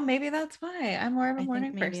 11:04. Well, maybe that's why I'm more of a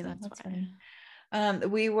morning person. That's why.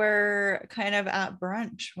 We were kind of at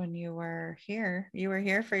brunch when you were here. You were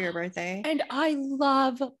here for your birthday. And I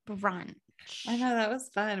love brunch. I know, that was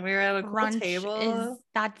fun. We were at a cool table.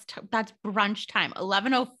 That's brunch time.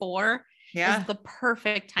 11:04 is the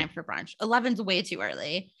perfect time for brunch. 11's way too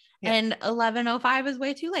early. Yeah. And 11:05 is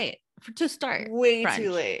way too late to start. Way brunch.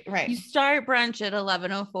 Too late. Right. You start brunch at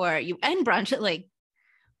 11:04. You end brunch at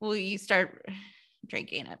you start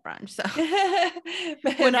drinking at brunch. So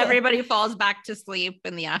when everybody falls back to sleep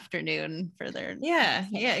in the afternoon for their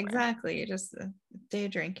exactly. You're just day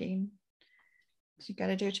drinking. You got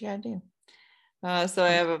to do what you got to do. So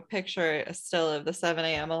I have a picture still of the 7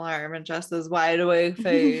 a.m. alarm and Jess's wide awake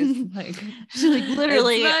face. Like, she's like,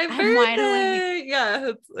 literally, it's my birthday. Wide awake. Yeah,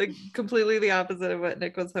 it's like completely the opposite of what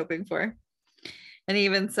Nick was hoping for. And he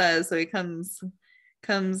even says, so he comes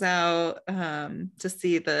out to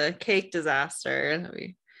see the cake disaster that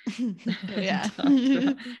we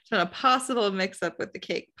a possible mix up with the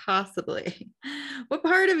cake. Possibly. What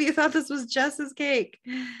part of you thought this was Jess's cake?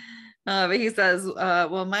 But he says,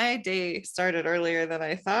 well, my day started earlier than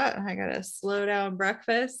I thought. I got to slow down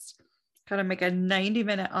breakfast, gotta make a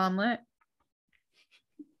 90-minute omelet.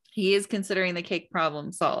 He is considering the cake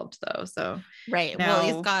problem solved though. So right. Well,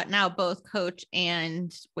 he's got now both Coach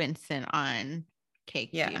and Winston on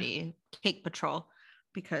cake duty, cake patrol,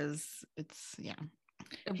 because it's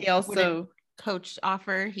he also Coach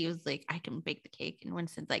offer, he was like, I can bake the cake, and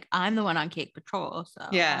Winston's like, I'm the one on cake patrol, so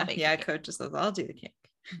Coach just says, I'll do the cake.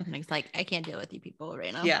 And he's like, I can't deal with you people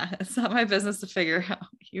right now. Yeah, it's not my business to figure out.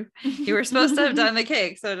 You were supposed to have done the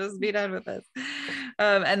cake, so just be done with it.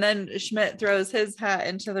 And then Schmidt throws his hat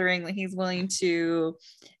into the ring that he's willing to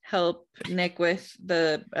help Nick with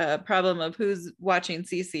the problem of who's watching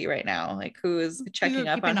Cece right now, like who is checking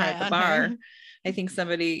up on her at the bar. I think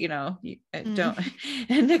somebody, don't.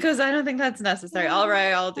 And Nick goes, I don't think that's necessary. All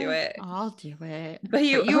right, I'll do it. But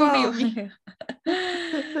you owe me.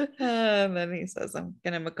 And then he says, I'm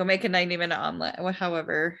gonna go make a 90-minute omelet,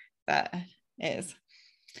 however that is.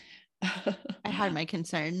 I had my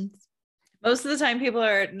concerns. Most of the time, people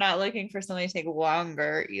are not looking for something to take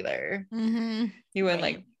longer either. Mm-hmm. You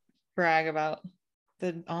wouldn't brag about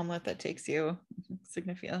the omelet that takes you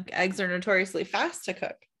significant. Eggs are notoriously fast to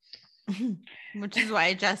cook. Which is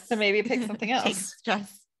why so maybe pick something else. Takes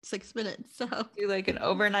just 6 minutes. So do like an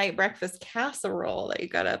overnight breakfast casserole that you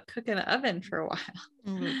gotta cook in the oven for a while.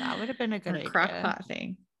 That would have been a good idea. Crock pot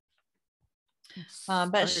thing.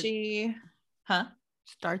 But start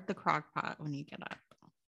the crock pot when you get up.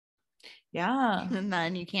 Yeah. And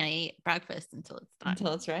then you can't eat breakfast until it's done.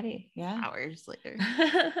 Until it's ready. Yeah. Hours later.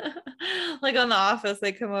 Like on The Office,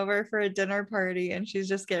 they come over for a dinner party and she's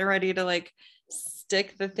just getting ready to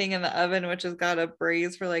stick the thing in the oven, which has got to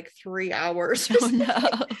braise for like 3 hours. Oh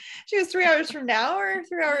no. She was 3 hours from now or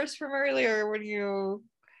 3 hours from earlier when you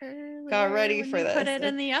got ready for this. Put it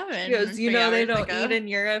in the oven. She goes, they don't eat in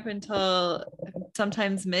Europe until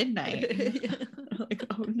sometimes midnight. Like,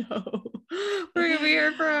 oh no, we're gonna be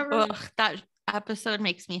here forever. Well, that episode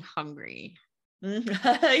makes me hungry.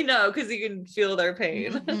 I know, because you can feel their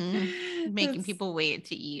pain. Mm-hmm. Making people wait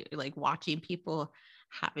to eat, like watching people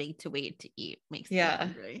having to wait to eat makes me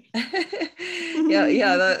hungry.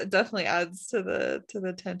 yeah, that definitely adds to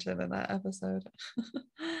the tension in that episode.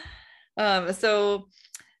 So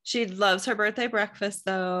she loves her birthday breakfast,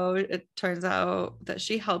 though. It turns out that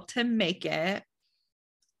she helped him make it.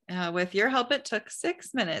 With your help, it took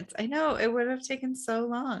 6 minutes. I know, it would have taken so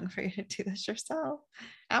long for you to do this yourself.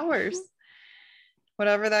 Hours.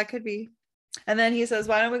 Whatever that could be. And then he says,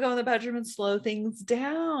 why don't we go in the bedroom and slow things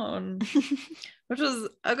down? Which was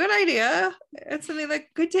a good idea. It's something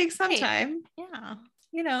that could take some time. Yeah.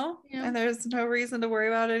 And there's no reason to worry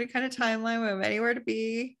about any kind of timeline. We have anywhere to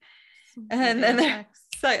be. And then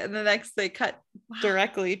the next they cut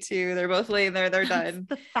directly to, they're both laying there, they're done.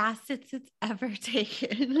 The fastest it's ever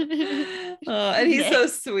taken. And he's so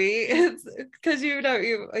sweet. It's because you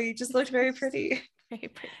just looked very pretty. Very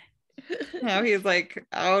pretty. Now he's like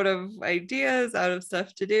out of ideas, out of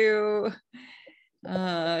stuff to do.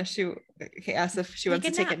 He asked if she wants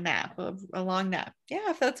to take a nap, a long nap. Yeah,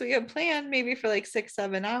 if that's what you have planned, maybe for like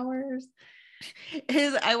 6-7 hours.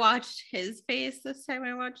 I watched his face this time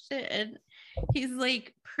I watched it, and he's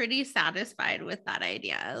like pretty satisfied with that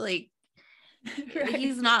idea. Like, right.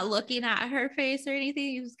 He's not looking at her face or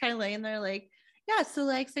anything. He's kind of laying there like, yeah, so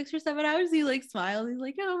like 6 or 7 hours. He like smiles. He's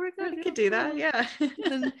like, oh, we're good. We could do that. Yeah.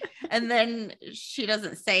 and then she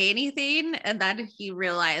doesn't say anything. And then he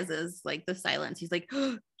realizes like the silence. He's like,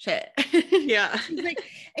 oh, shit. Yeah. He's like,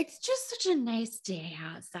 it's just such a nice day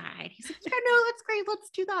outside. He's like, yeah, no, that's great. Let's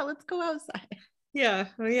do that. Let's go outside. Yeah.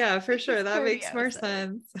 Well, yeah, for sure. That makes more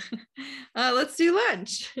sense. Let's do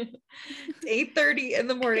lunch. It's 8:30 in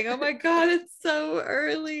the morning. Oh my God, it's so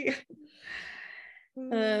early.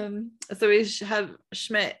 So we have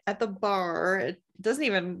Schmidt at the bar. It doesn't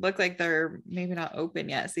even look like they're maybe not open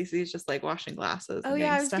yet. Cece's just like washing glasses. Oh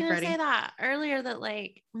yeah, I was gonna say that earlier, that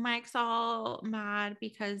like Mike's all mad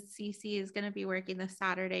because Cece is gonna be working the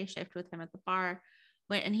Saturday shift with him at the bar,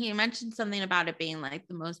 and he mentioned something about it being like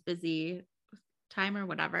the most busy time or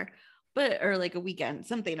whatever, or like a weekend,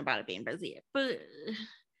 something about it being busy, but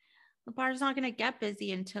the bar's not gonna get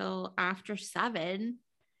busy until after 7.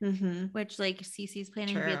 Mm-hmm. Which like Cece's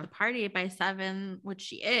planning to be at the party by 7, which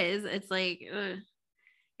she is. It's like,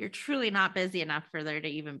 you're truly not busy enough for there to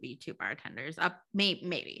even be 2 bartenders.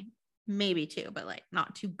 Maybe 2, but like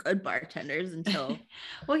not 2 good bartenders until.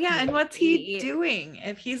 Well, yeah, and what's he doing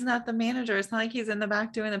if he's not the manager? It's not like he's in the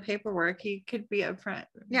back doing the paperwork. He could be up front.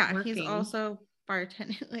 Yeah, working. He's also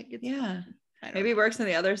bartending. Like, maybe he works on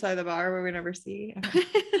the other side of the bar where we never see.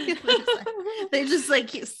 They just like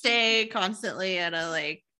stay constantly at a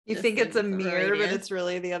like. You think it's a mirror, but it's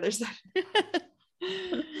really the other side.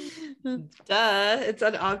 Duh, it's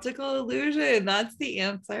an optical illusion. That's the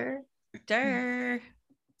answer. Duh.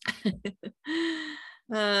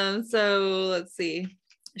 So let's see.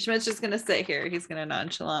 Schmidt's just gonna sit here. He's gonna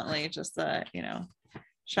nonchalantly just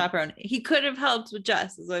chaperone. He could have helped with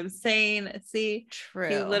Jess, is what I'm saying. See, true.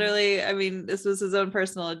 He literally, I mean, this was his own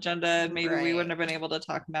personal agenda. Maybe we wouldn't have been able to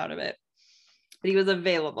talk him out of it. But he was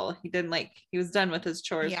available. He was done with his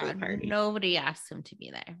chores for the party. Nobody asked him to be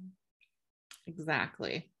there.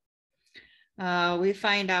 Exactly. We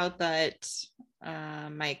find out that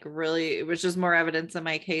Mike really, it was just more evidence that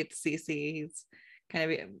Mike hates Cece. He's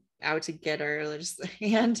kind of out to get her.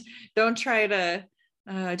 And don't try to,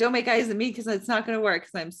 don't make eyes at me because it's not going to work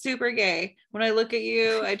because I'm super gay. When I look at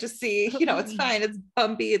you, I just see, it's fine. It's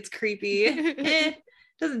bumpy. It's creepy.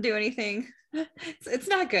 Doesn't do anything. It's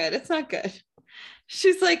not good. It's not good.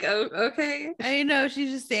 She's like, oh, okay. I know.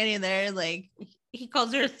 She's just standing there. Like, he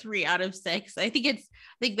calls her 3 out of 6. I think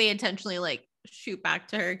they intentionally like shoot back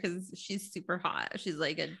to her because she's super hot. She's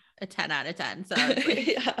like a 10 out of 10. So it's like,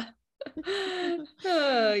 yeah.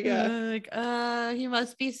 Oh yeah. Like, he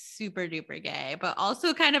must be super duper gay, but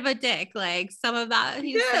also kind of a dick. Like some of that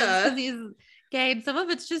he says because he's gay, and some of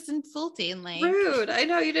it's just insulting. Like rude. I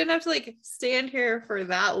know, you didn't have to like stand here for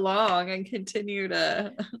that long and continue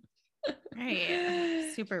to.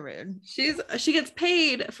 Right. Super rude. She gets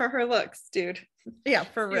paid for her looks, dude. Yeah,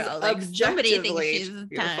 for real. Like somebody thinks she's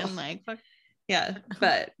 10. Like fuck. Yeah,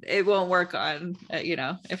 but it won't work on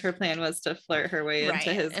if her plan was to flirt her way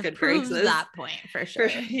into his good graces. That point for sure.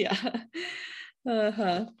 Yeah.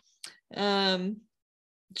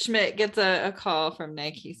 Schmidt gets a call from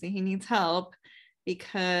Nick. He needs help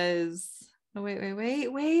because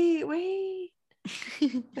wait.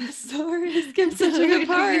 Sorry, skipped such a good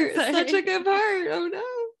part. Such a good part. Oh no.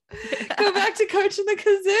 Go back to coaching the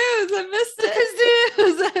kazoos. I missed the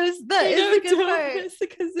kazoos. That is the good part. Miss the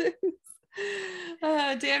kazoos.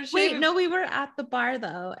 Damn shame. Wait, no, we were at the bar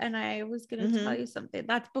though, and I was gonna tell you something.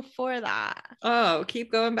 That's before that. Oh,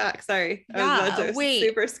 keep going back. Sorry. Yeah, I was about to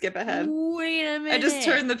super skip ahead. Wait a minute. I just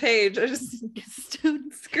turned the page. I just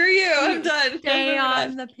screw you. I'm done. Stay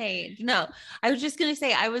on the page. No, I was just gonna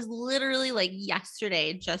say I was literally like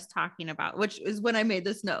yesterday just talking about, which is when I made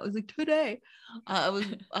this note. I was like today. I was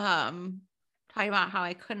talking about how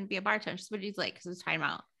I couldn't be a bartender. Somebody's like, because I was talking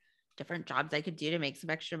about different jobs I could do to make some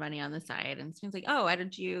extra money on the side, and someone's like, oh, why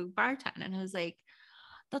don't you bartend? And I was like,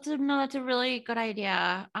 that's a really good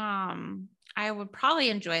idea. I would probably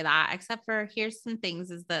enjoy that, except for here's some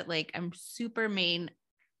things is that like I'm super main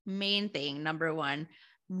thing, number one,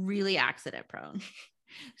 really accident prone.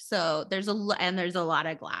 So there's a lot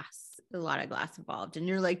of glass involved, and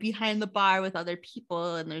you're like behind the bar with other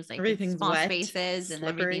people, and there's like everything's small wet, spaces and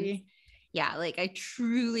slippery. everything. Yeah, like I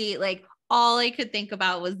truly like all I could think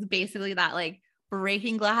about was basically that, like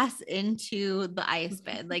breaking glass into the ice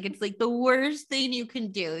bin. Like it's like the worst thing you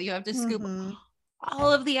can do. You have to scoop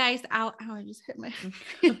all of the ice out. Oh, I just hit my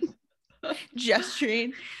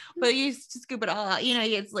gesturing, but you scoop it all out. You know,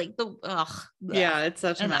 it's like yeah, it's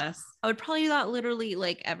such a mess. I would probably do that literally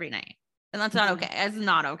like every night. And that's not okay. It's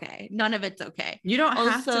not okay. None of it's okay. You don't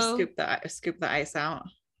have to scoop the ice out.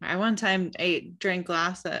 I one time drank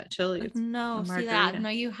glass at Chili's. No, see that? No,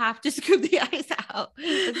 you have to scoop the ice out.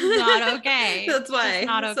 It's not okay. That's why. It's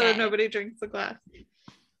not okay. So nobody drinks the glass.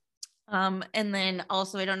 And then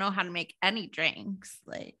also I don't know how to make any drinks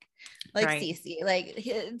like right. Cece. Like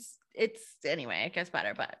it's anyway, it gets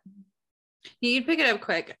better, but you'd pick it up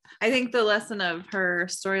quick. I think the lesson of her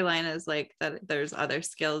storyline is like that there's other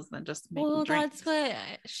skills than just making drinks. That's what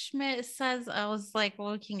Schmidt says. I was like,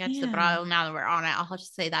 well, we can get to the bottle now that we're on it. I'll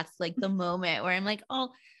just say that's like the moment where I'm like, oh,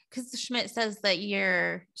 because Schmidt says that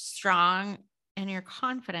you're strong and you're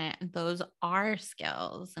confident, and those are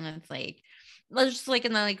skills. And it's like, just like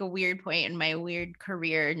in the, like a weird point in my weird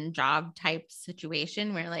career and job type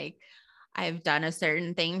situation where like I've done a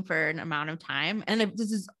certain thing for an amount of time. And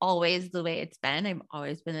this is always the way it's been. I've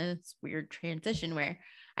always been in this weird transition where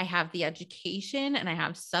I have the education and I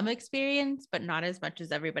have some experience, but not as much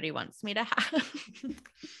as everybody wants me to have.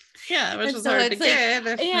 Yeah, which is hard to get.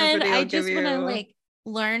 And I just want to like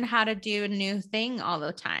learn how to do a new thing all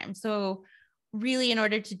the time. So really, in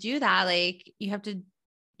order to do that, like you have to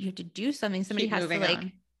do something. Somebody has to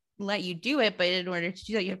like let you do it. But in order to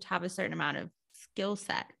do that, you have to have a certain amount of skill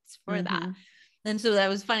sets for that. And so that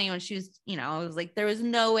was funny when she was, I was like, there was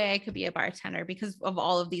no way I could be a bartender because of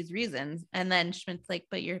all of these reasons. And then Schmidt's like,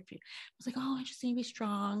 but I was like, oh, I just need to be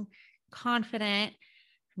strong, confident.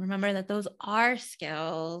 Remember that those are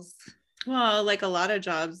skills. Well, like a lot of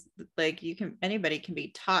jobs, like anybody can be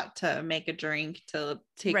taught to make a drink, to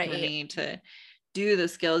take money, to do the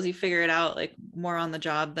skills. You figure it out like more on the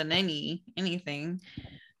job than anything.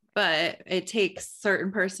 But it takes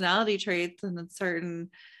certain personality traits and certain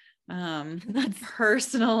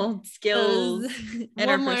personal skills,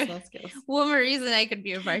 interpersonal skills. One more reason I could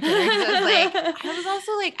be a bartender. I was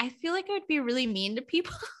also like, I feel like I would be really mean to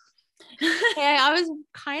people. I was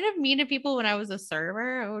kind of mean to people when I was a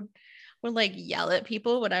server. I would like yell at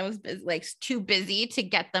people when I was too busy to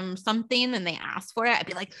get them something and they asked for it. I'd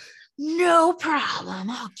be like, no problem,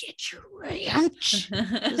 I'll get your ranch.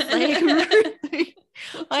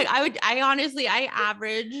 I honestly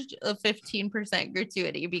averaged a 15%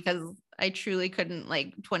 gratuity because I truly couldn't,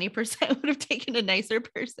 like 20% would have taken a nicer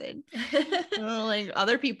person. Like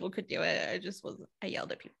other people could do it. I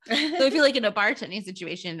yelled at people. So I feel like in a bartending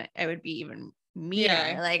situation, I would be even meaner.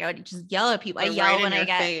 Yeah. Like I would just yell at people. I yell when I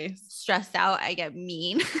get stressed out. I get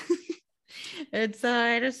mean. I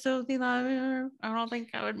just don't think that I don't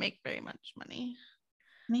think I would make very much money.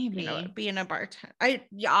 Maybe being a bartender.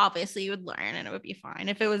 Obviously you would learn and it would be fine.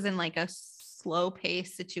 If it was in like a slow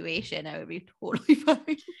paced situation, I would be totally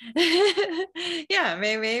fine. Yeah,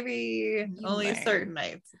 maybe only certain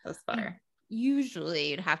nights at this bar.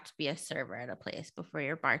 Usually you'd have to be a server at a place before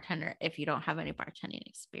you're a bartender if you don't have any bartending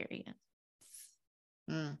experience.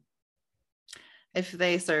 If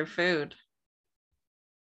they serve food.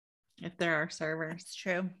 If there are servers. It's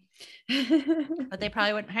true. But they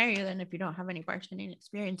probably wouldn't hire you then if you don't have any bartending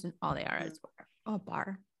experience, and all they are is a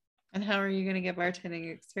bar. And how are you going to get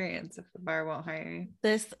bartending experience if the bar won't hire you?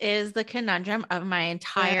 This is the conundrum of my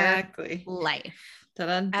entire life.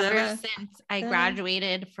 Ever since I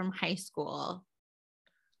graduated from high school,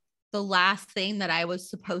 the last thing that I was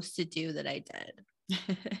supposed to do that I did.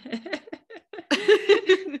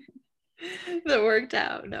 That worked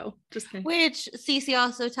out. No, just kidding. Which Cece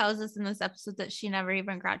also tells us in this episode that she never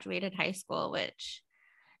even graduated high school, which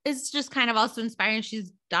is just kind of also inspiring.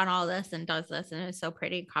 She's done all this and does this, and it's so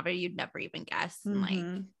pretty and covered. You'd never even guess, and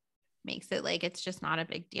like makes it like it's just not a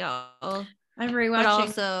big deal. I'm rewatching, but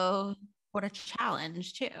also what a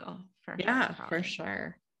challenge too. For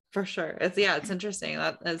her, for sure. It's interesting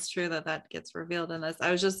that it's true that gets revealed in this.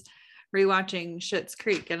 I was just rewatching Schitt's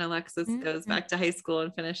Creek, and Alexis goes back to high school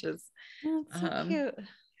and finishes so cute.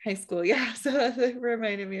 High school. Yeah, so that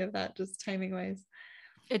reminded me of that, just timing wise.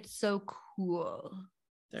 It's so cool.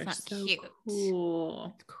 They're so cute.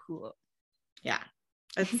 Cool. It's cool. Yeah.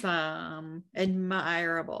 It's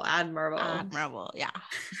admirable. Yeah.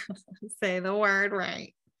 Say the word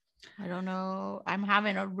right. I don't know. I'm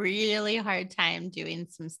having a really hard time doing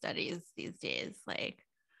some studies these days. Like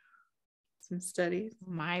some studies.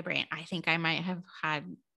 My brain. I think I might have had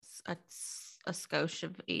a skosh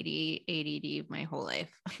of ADD my whole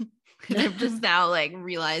life. I'm just now like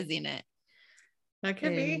realizing it. That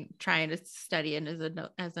could be trying to study it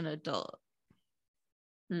as an adult.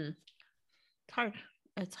 It's hard.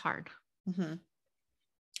 It's hard. Mm-hmm.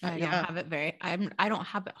 I don't have it I don't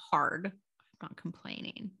have it hard. I'm not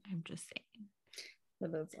complaining. I'm just saying.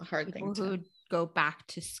 But that's a hard People thing who go back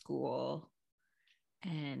to school,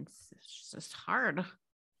 and it's just hard.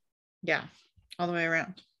 Yeah, all the way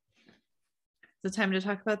around. It's time to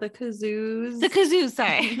talk about the kazoos.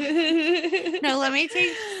 Sorry. No, let me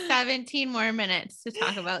take 17 more minutes to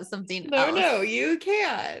talk about something else. No, you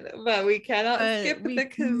can, but we cannot skip the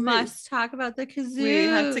kazoos. We must talk about the kazoos. We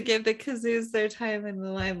have to give the kazoos their time in the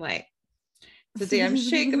limelight. It's a damn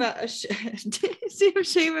shame about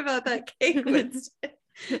that cake, Winston.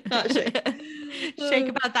 Not shake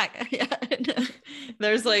about that. Yeah.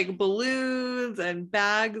 There's like balloons and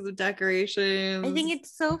bags of decorations. I think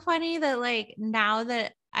it's so funny that like now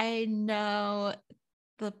that I know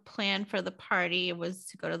the plan for the party was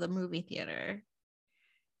to go to the movie theater,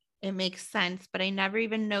 it makes sense, but I never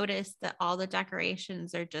even noticed that all the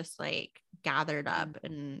decorations are just like gathered up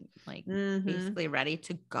and like basically ready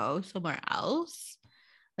to go somewhere else.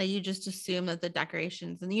 Like you just assume that the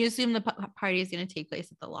decorations, and you assume the party is going to take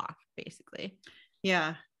place at the loft, basically.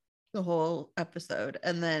 Yeah. The whole episode.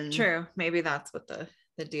 And then true. Maybe that's what the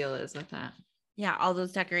deal is with that. Yeah. All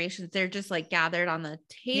those decorations, they're just like gathered on the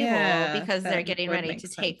table because they're getting ready to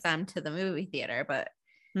take them to the movie theater. But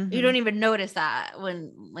you don't even notice that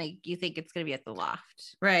when like you think it's going to be at the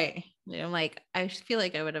loft. Right. You know, like I feel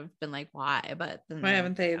like I would have been like, why? But then why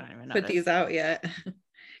haven't they put these out yet?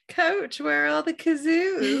 Coach, where are all the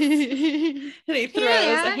kazoos? And he throws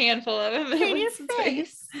a handful of them in his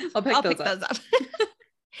face. I'll pick those up.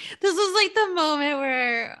 This was like the moment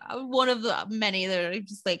where one of the many that are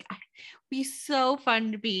just like, it'd be so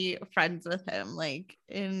fun to be friends with him, like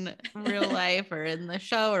in real life or in the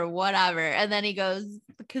show or whatever. And then he goes,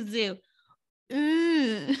 the kazoo.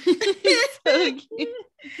 So cute.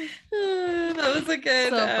 That was a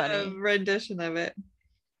good rendition of it.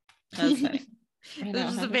 That's funny. It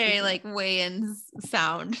was a very like Wayans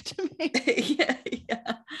sound to me.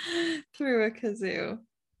 yeah. Through a kazoo.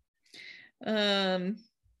 The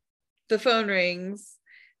phone rings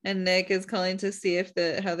and Nick is calling to see if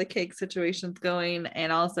how the cake situation's going,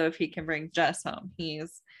 and also if he can bring Jess home.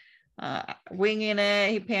 He's winging it.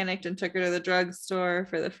 He panicked and took her to the drugstore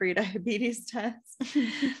for the free diabetes test.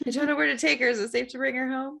 I don't know where to take her. Is it safe to bring her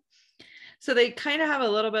home? So they kind of have a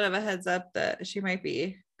little bit of a heads up that she might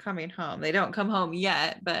be coming home. They don't come home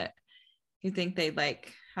yet, but you think they'd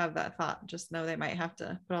like have that thought, just know they might have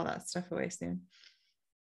to put all that stuff away soon.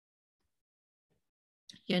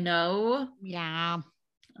 You know? Yeah.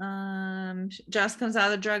 Jess comes out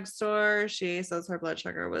of the drugstore. She says her blood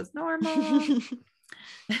sugar was normal.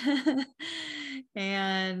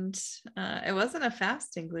 And it wasn't a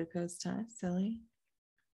fasting glucose test, silly.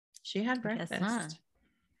 She had breakfast.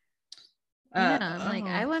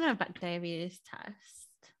 I want a diabetes test.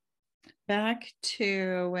 Back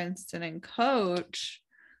to Winston and Coach.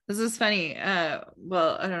 This is funny.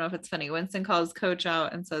 Well, I don't know if it's funny. Winston calls Coach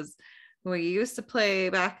out and says, we used to play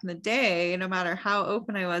back in the day, no matter how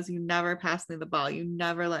open I was, you never passed me the ball. You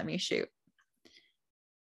never let me shoot.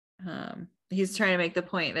 He's trying to make the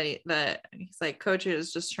point that he's like, Coach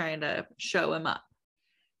is just trying to show him up.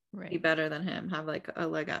 Right. Be better than him, have like a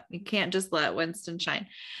leg up. You can't just let Winston shine.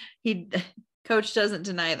 Coach doesn't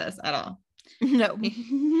deny this at all. No.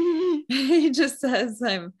 He just says,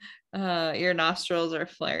 your nostrils are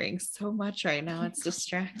flaring so much right now. It's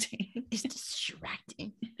distracting. It's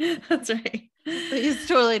distracting. That's right. But he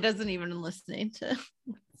totally doesn't even listening to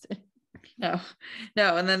No.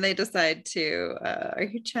 And then they decide to, are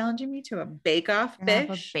you challenging me to a bake-off, Have a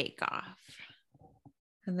Bish? bake-off.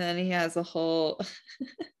 And then he has a whole,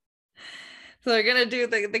 so they're going to do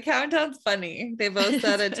the countdown's funny. They both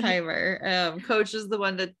set a timer. Coach is the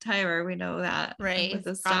one to timer. We know that. Right. With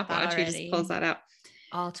the stopwatch, he just pulls that out.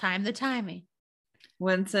 All time the timing.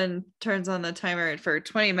 Winston turns on the timer for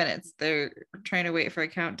 20 minutes. They're trying to wait for a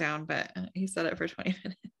countdown, but he set it for 20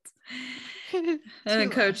 minutes. And then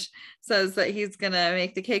Coach says that he's going to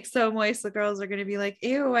make the cake so moist, the girls are going to be like,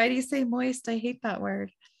 ew, why do you say moist? I hate that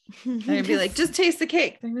word. And I'd be like, just taste the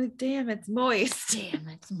cake. They'd be like, damn, it's moist. Damn,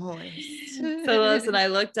 it's moist. So listen, I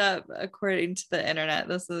looked up, according to the internet,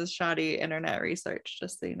 this is shoddy internet research,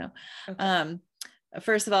 just so you know. Okay.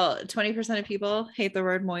 First of all, 20% of people hate the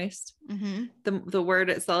word moist. Mm-hmm. The word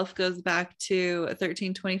itself goes back to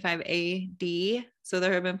 1325 AD. So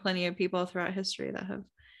there have been plenty of people throughout history that have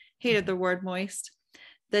hated the word moist.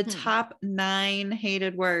 The top 9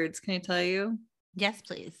 hated words, can I tell you? Yes,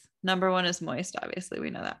 please. Number 1 is moist. Obviously,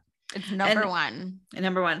 we know that. It's number one.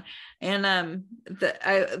 Number 1. And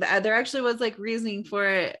there actually was like reasoning for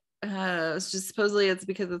it. It's just supposedly it's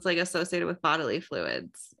because it's like associated with bodily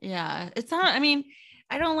fluids. Yeah, it's not. I mean,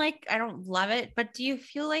 I don't love it, but do you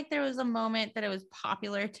feel like there was a moment that it was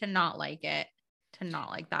popular to not like it? To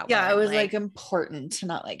not like that yeah, word? It was like important to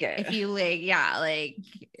not like it. If you like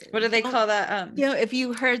what do they call that? If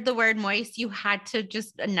you heard the word moist, you had to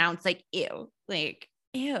just announce like ew,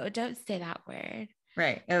 don't say that word.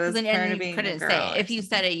 Right. It was and you couldn't say it. If you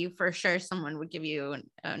said it, you for sure someone would give you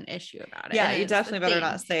an issue about it. Yeah, you definitely better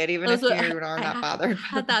not say it, even if you are not bothered.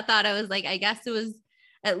 I had that thought. I was like, I guess it was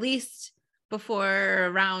at least before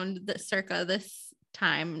around circa this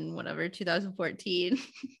time, whatever, 2014.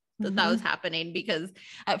 that was happening, because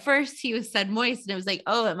at first he was said moist and it was like,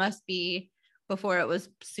 oh, it must be before it was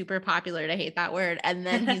super popular to hate that word. And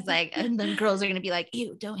then he's like, and then girls are going to be like,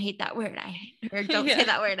 ew, don't hate that word. Don't say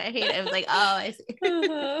that word. I hate it. I was like, oh, I see.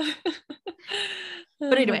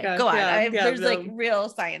 But anyway, go on. There's like real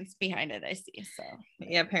science behind it, I see. So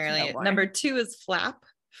yeah, apparently number 2 is flap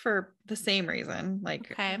for the same reason,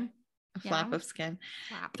 like a flap of skin.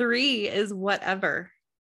 3 is whatever.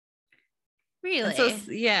 Really?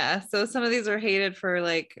 And so some of these are hated for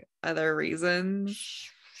like other reasons.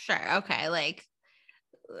 Sure. Okay. Like,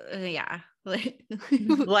 yeah. Like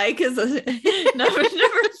is number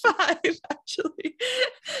 5, actually.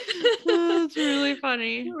 That's really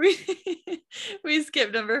funny. We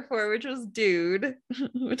skipped number 4, which was dude,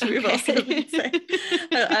 which we've also been saying.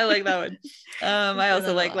 I like that one. I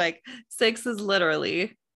also like 6 is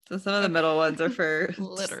literally. So some of the middle ones are for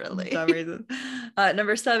literally some reason.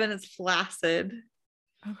 Number 7 is flaccid.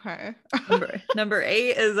 Okay. Number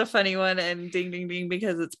 8 is a funny one, and ding ding ding,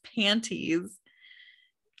 because it's panties.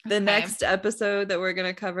 The next episode that we're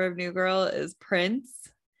going to cover of New Girl is Prince.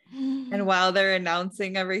 And while they're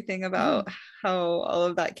announcing everything about how all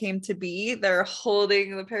of that came to be, they're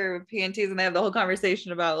holding the pair of panties, and they have the whole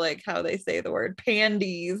conversation about like how they say the word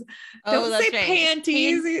panties. Don't say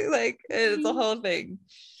panties. Like it's a whole thing.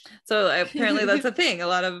 So apparently that's a thing. A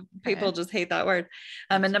lot of people just hate that word.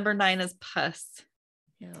 And number 9 is pus.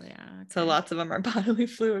 Yeah. Okay. So lots of them are bodily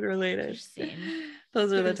fluid related.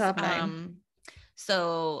 Those are the top 9.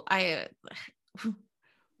 So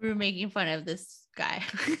we were making fun of this guy,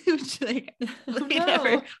 which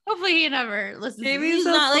hopefully he never listens. Maybe he's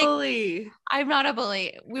not a bully. Like, I'm not a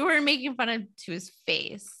bully. We were making fun of to his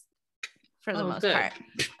face for the most part.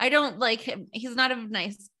 I don't like him. He's not a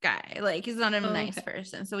nice guy. Like he's not a nice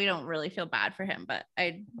person. So we don't really feel bad for him, but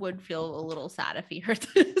I would feel a little sad if he heard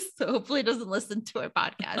this. So hopefully he doesn't listen to our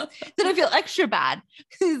podcast. Then I feel extra bad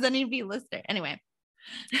because then he'd be a listener. Anyway,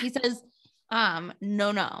 he says,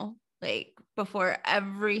 no, like before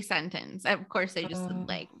every sentence. Of course, I just said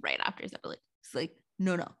like right after it's like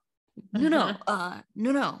no, like,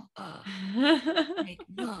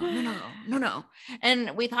 no.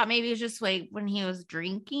 And we thought maybe it was just like when he was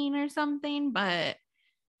drinking or something, but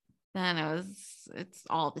then it's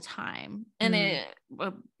all the time. And it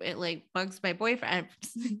like bugs my boyfriend.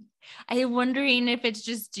 I'm wondering if it's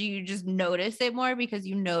just, do you just notice it more because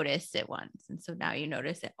you noticed it once, and so now you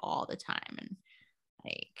notice it all the time? And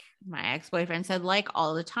like my ex-boyfriend said, like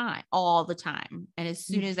all the time, and as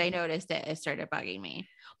soon as I noticed it, it started bugging me.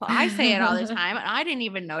 Well, I say it all the time, and I didn't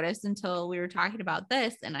even notice until we were talking about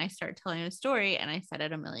this, and I started telling a story, and I said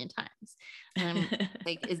it a million times. And I'm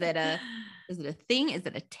like, is it a thing? Is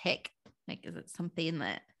it a tick? Like, is it something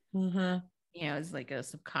that is like a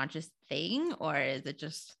subconscious thing, or is it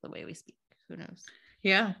just the way we speak? Who knows?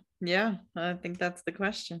 Yeah, I think that's the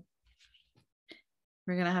question.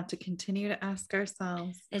 we're gonna have to continue to ask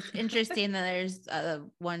ourselves. It's interesting that there's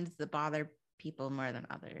ones that bother people more than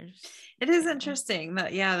others. It is interesting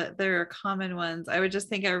that there are common ones. I would just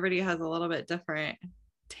think everybody has a little bit different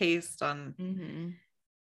taste on,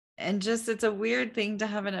 and just it's a weird thing to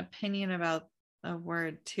have an opinion about a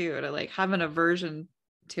word too, to like have an aversion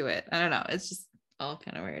to it. I don't know. It's just all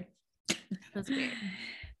kind of weird. That's weird.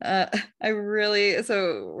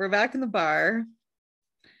 So we're back in the bar.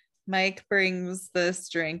 Mike brings this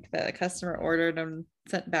drink that a customer ordered and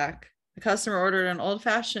sent back. The customer ordered an old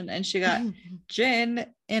fashioned and she got gin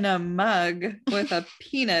in a mug with a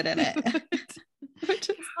peanut in it, which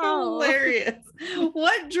is hilarious.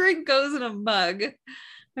 What drink goes in a mug?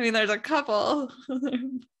 I mean, there's a couple,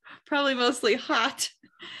 probably mostly hot.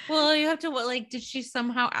 Well, you have to, like, did she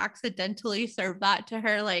somehow accidentally serve that to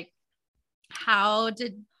her? Like,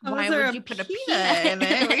 why would you put a peanut in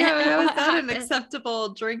it? How is that an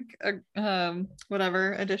acceptable drink?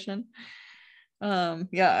 Whatever addition.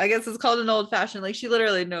 I guess it's called an old fashioned. Like, she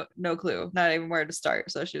literally no clue, not even where to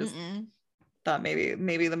start. So she just thought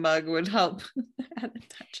maybe the mug would help add a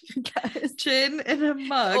touch. Gin in a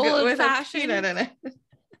mug old with a peanut in it.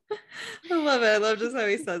 I love it. I love just how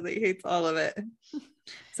he says it. He hates all of it.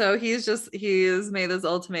 So he's made this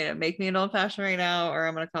ultimatum: make me an old fashioned right now, or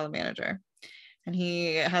I'm gonna call the manager. And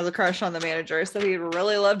he has a crush on the manager, so he'd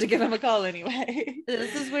really love to give him a call anyway.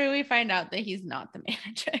 This is where we find out that he's not the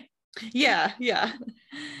manager. Yeah.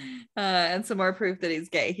 And some more proof that he's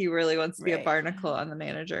gay. He really wants to be a barnacle on the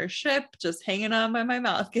manager's ship, just hanging on by my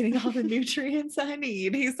mouth, getting all the nutrients I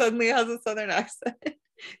need. He suddenly has a southern accent.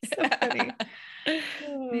 So funny.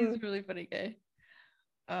 He's really funny guy.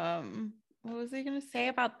 What was I gonna say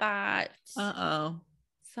about that?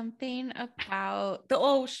 Something about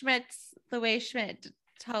the way Schmidt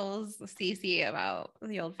tells Cece about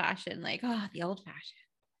the old fashioned, like, the old fashioned.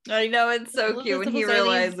 I know, it's so cute when he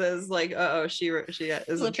realizes, like, she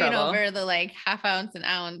is in trouble. Over the like half ounce and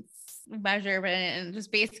ounce measurement and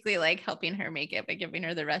just basically like helping her make it by giving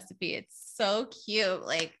her the recipe. It's so cute.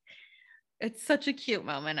 Like, it's such a cute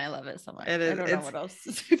moment. I love it so much. It is. I don't know what else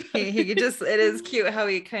to say about it is cute how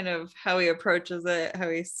he approaches it, how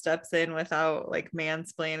he steps in without like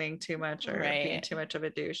mansplaining too much or being too much of a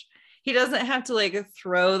douche. He doesn't have to like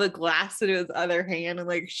throw the glass into his other hand and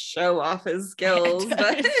like show off his skills.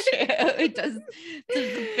 It does.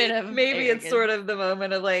 It's a bit of maybe arrogance. It's sort of the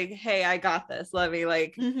moment of like, hey, I got this. Let me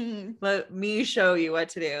let me show you what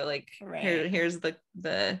to do. Like, here's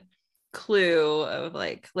the clue of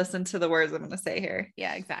like, listen to the words I'm going to say here.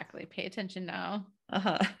 Yeah, exactly. Pay attention now.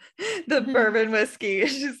 The bourbon whiskey.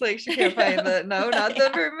 She's like, she can't find not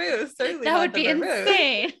the vermouth. Certainly that would be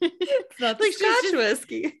insane. It's not the Scotch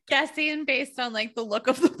whiskey. Guessing based on like the look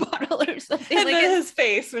of the bottle or something. And like then his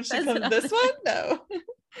face when she comes, this one? No.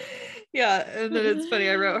 Yeah. And then it's funny.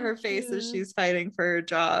 I wrote her face as she's fighting for her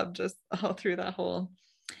job just all through that whole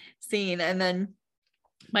scene. And then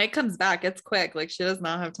Mike comes back. It's quick. Like, she does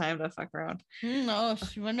not have time to fuck around. No,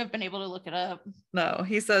 she wouldn't have been able to look it up. No,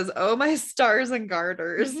 he says, "Oh, my stars and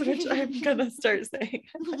garters," which I'm gonna start saying.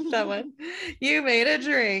 I like that one. You made a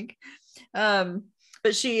drink.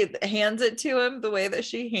 But she hands it to him the way that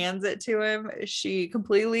she hands it to him. She's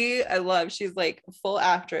like full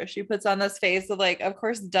actress. She puts on this face of like, of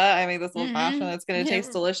course, duh. I mean, this old fashioned that's going to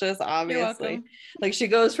taste delicious, obviously. Like, she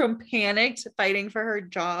goes from panicked fighting for her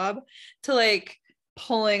job to like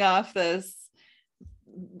pulling off this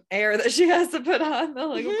air that she has to put on.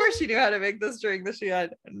 Like, of course she knew how to make this drink that she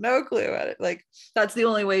had no clue at it. Like, that's the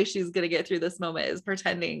only way she's gonna get through this moment is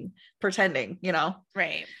pretending, you know?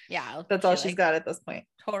 Right. Yeah. That's all she's got at this point.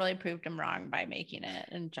 Totally proved him wrong by making it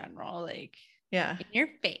in general. Like, yeah, in your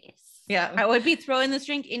face. Yeah. I would be throwing this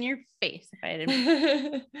drink in your face if I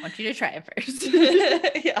didn't want you to try it first.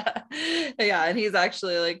 Yeah. And he's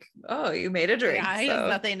actually like, "Oh, you made a drink." Yeah, he has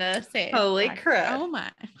nothing to say. Holy crud. Oh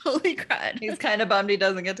my. Holy crud. He's kind of bummed he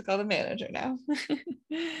doesn't get to call the manager now.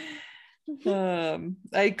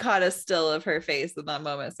 I caught a still of her face in that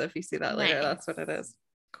moment. So if you see that later, that's what it is.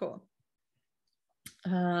 Cool.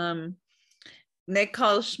 Nick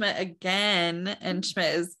calls Schmidt again, and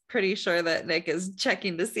Schmidt is pretty sure that Nick is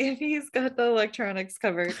checking to see if he's got the electronics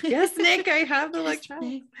covered. Yes, Nick, I have the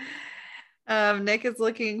electronics. Nick is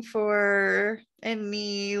looking for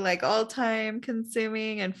any like all-time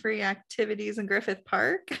consuming and free activities in Griffith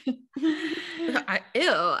Park. I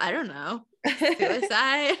don't know.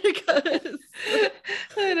 Suicide.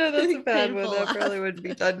 I know that's a bad one. That probably wouldn't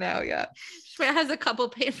be done now. Yeah. Schmidt has a couple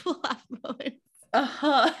painful laugh moments.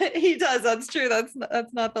 He does. That's true. That's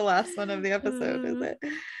not the last one of the episode, is it?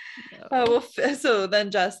 No. well, so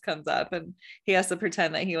then Jess comes up and he has to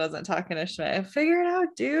pretend that he wasn't talking to Schmidt. Figure it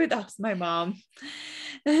out, dude. That was my mom.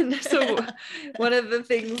 And so one of the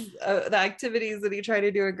things, the activities that he tried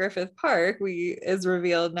to do in Griffith Park, is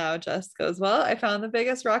revealed now. Jess goes, well, I found the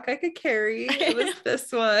biggest rock I could carry. It was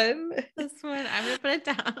this one. This one. I'm gonna put it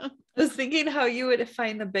down. I was thinking how you would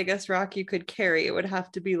find the biggest rock you could carry. It would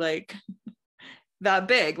have to be like that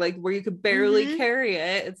big, like where you could barely carry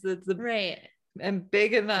it. It's right. And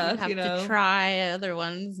big enough, you have to try other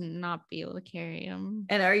ones and not be able to carry them.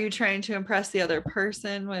 And are you trying to impress the other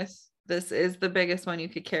person with this is the biggest one you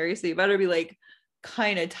could carry? So you better be like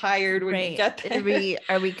kind of tired when you get there.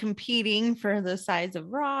 Are we competing for the size of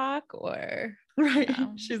rock or right?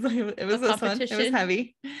 She's like, it was this one. It was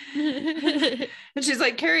heavy. And she's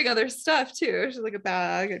like carrying other stuff too. She's like a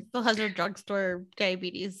bag and still has her drugstore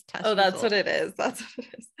diabetes test. Oh, that's what it is. That's what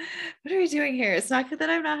it is. What are we doing here? It's not good that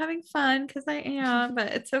I'm not having fun because I am, but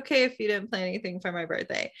it's okay if you didn't plan anything for my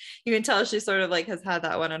birthday. You can tell she sort of like has had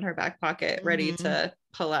that one in her back pocket ready to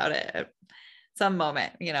pull out at some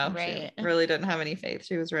moment, you know. Right. She really didn't have any faith.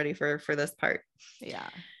 She was ready for this part. Yeah.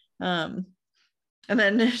 And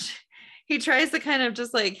then he tries to kind of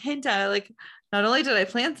just like hint at it, like, not only did I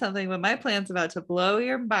plan something, but my plan's about to blow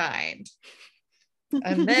your mind.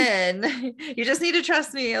 And then you just need to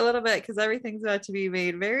trust me a little bit because everything's about to be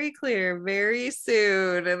made very clear very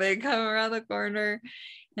soon. And they come around the corner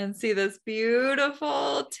and see this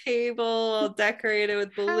beautiful table decorated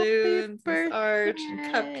with balloons, and arch,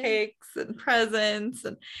 and cupcakes and presents.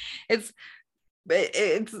 And it's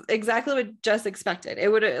exactly what Jess expected. It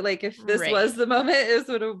would have, like, if this was the moment, it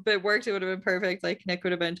would have been worked. It would have been perfect. Like Nick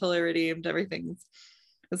would have been totally redeemed.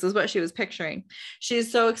 This is what she was picturing. She's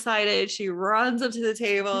so excited. She runs up to the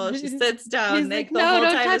table. She sits down. Nick like, the whole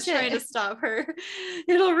time is trying to stop her.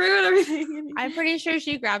 It'll ruin everything. I'm pretty sure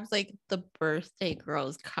she grabs like the birthday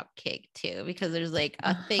girl's cupcake too, because there's like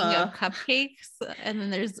a thing of cupcakes and then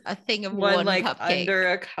there's a thing of one like cupcake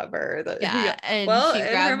under a cover. And well,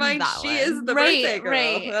 in her mind, she is the birthday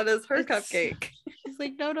girl. That is her cupcake. She's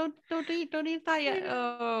like, no, don't eat that yet.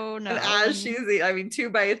 Oh no. And as she's eating, I mean, 2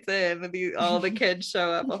 bites in, all the kids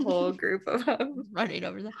show up, a whole group of them running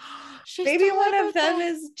over there. Maybe one of them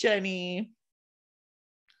is Jenny.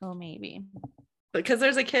 Oh, maybe. Because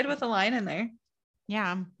there's a kid with a line in there.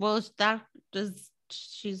 Yeah. Well,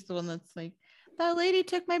 she's the one that's like, that lady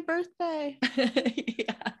took my birthday.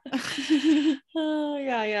 Yeah. Oh,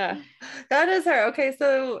 yeah. That is her. Okay,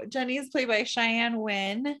 so Jenny's played by Cheyenne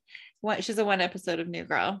Wynn. She's a 1 episode of New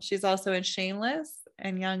Girl. She's also in Shameless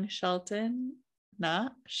and Young Sheldon.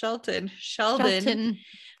 Sheldon.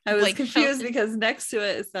 I was confused because next to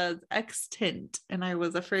it says extant, and I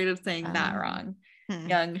was afraid of saying that wrong.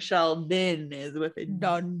 Young Sheldon is with a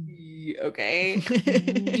D. Okay.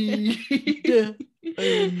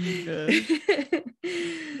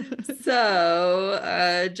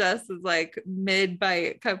 So Jess is like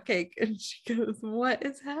mid-bite cupcake and she goes, what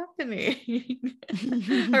is happening?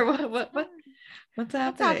 Or what's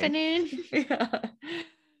happening? Yeah.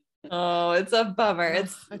 Oh, it's a bummer.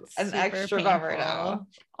 It's an extra bummer now.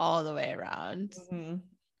 All the way around. Mm-hmm.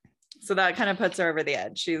 So that kind of puts her over the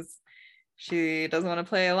edge. She doesn't want to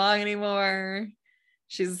play along anymore.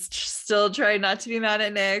 She's still trying not to be mad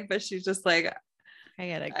at Nick, but she's just like, I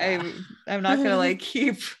gotta go. I'm not gonna like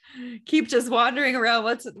keep just wandering around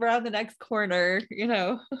what's around the next corner, you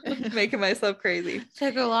know, making myself crazy.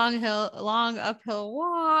 Took a long uphill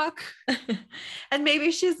walk. And maybe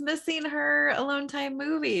she's missing her alone time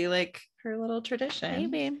movie, like her little tradition.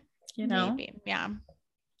 Maybe. You know? Maybe. Yeah.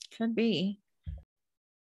 Could be.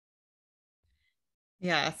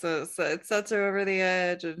 Yeah, so it sets her over the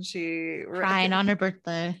edge and she crying on her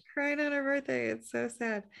birthday. It's so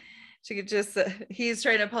sad. She could just he's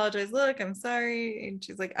trying to apologize. Look, I'm sorry. And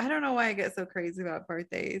she's like, I don't know why I get so crazy about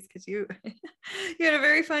birthdays, because you had a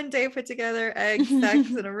very fun day put together, eggs, sex,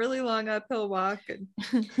 and a really long uphill walk. And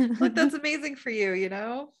look, that's amazing for you, you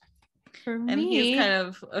know? For me. And he's kind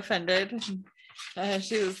of offended.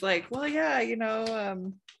 She was like, well, yeah, you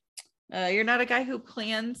know, you're not a guy who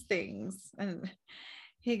plans things. And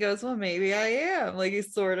he goes, well, maybe I am. Like, he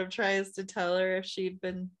sort of tries to tell her if she'd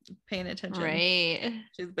been paying attention. Right.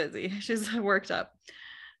 She's busy. She's worked up.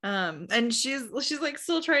 And she's like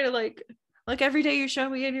still trying to like every day you show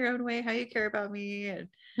me in your own way how you care about me.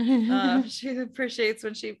 And she appreciates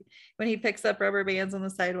when he picks up rubber bands on the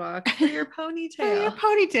sidewalk for your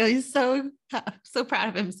ponytail. He's so proud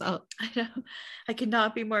of himself. I know. I could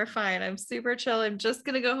not be more fine. I'm super chill. I'm just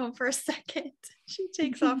gonna go home for a second. She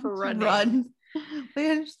takes off running. Run.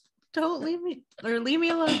 Man, don't leave me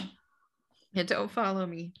alone. Yeah, don't follow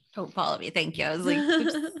me. Don't follow me. Thank you. I was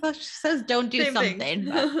like, she says don't do Same something.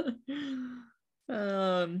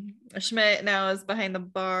 But... Schmidt now is behind the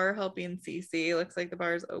bar helping Cece. Looks like the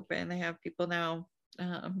bar is open. They have people now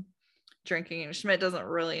drinking, and Schmidt doesn't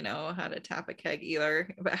really know how to tap a keg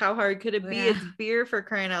either. But how hard could it be? It's beer, for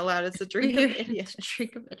crying out loud. It's a drink of idiots.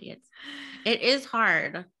 Drink of idiots. It is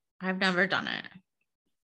hard. I've never done it.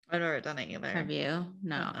 I've never done it either. Have you?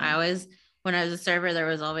 No. I always, when I was a server, there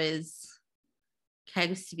was always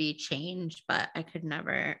kegs to be changed, but I could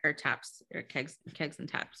never, or taps, or kegs and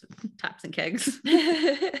taps and kegs.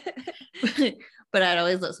 But I'd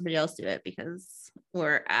always let somebody else do it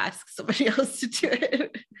or ask somebody else to do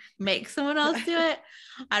it, make someone else do it.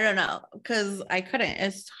 I don't know, because I couldn't.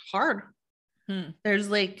 It's hard. There's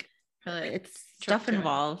like, it's stuff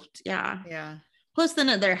involved. Yeah. Plus,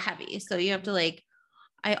 then they're heavy, so you have to like.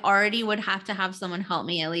 I already would have to have someone help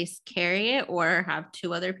me at least carry it, or have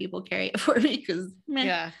 2 other people carry it for me. Because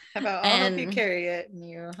how about I'll help you carry it and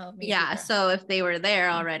you help me? Yeah. So if they were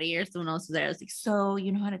there already, or someone else was there, I was like, so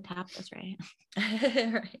you know how to tap this, right?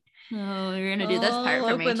 Right. Oh, you're gonna do this part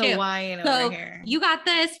for me too. The wine so over here. You got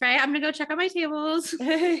this, right? I'm gonna go check on my tables.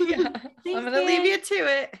 I'm gonna leave you to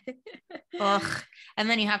it. Ugh. And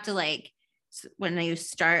then you have to like. When you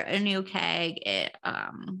start a new keg,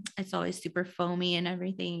 it's always super foamy and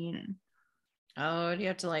everything. Oh, do you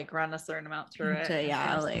have to like run a certain amount through it?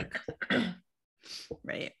 Like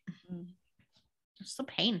right. It's a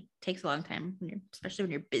pain. It takes a long time, especially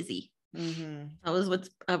when you're busy. I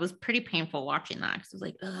was pretty painful watching that, because I was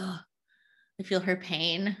like, ugh, I feel her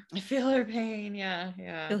pain. Yeah. I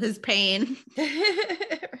feel his pain.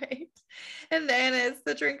 Right. And then it's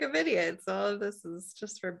the drink of idiots. All of this is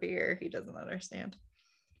just for beer. He doesn't understand.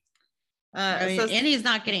 And he's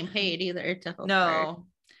not getting paid either to help.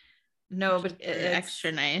 No, but it's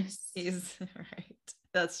extra nice. He's right.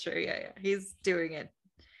 That's true. Yeah. He's doing it.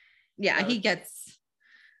 Yeah, he gets.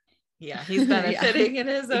 Yeah, he's benefiting in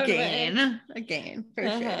his own way. A gain for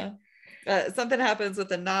sure. Something happens with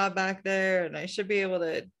the knob back there, and I should be able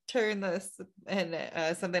to turn this,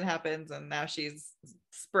 and something happens, and now she's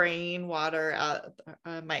spraying water at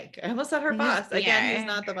Mike. I almost said her boss. Again, he's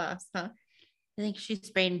not the boss, huh? I think she's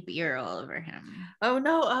spraying beer all over him. Oh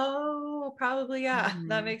no. Oh, probably. Yeah.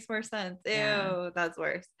 That makes more sense. Ew, that's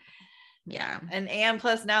worse. Yeah. And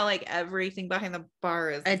plus now like everything behind the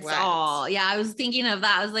bar is it's wet. all. Yeah, I was thinking of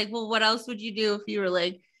that. I was like, well, what else would you do if you were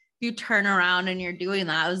like, you turn around and you're doing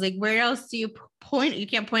that? I was like, where else do you point? You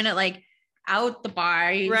can't point it like out the bar.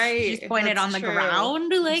 Right. Just point it on the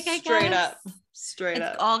ground. Like, I guess. Straight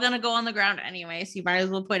up. It's all gonna go on the ground anyway, so you might as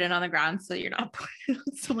well put it on the ground so you're not pointing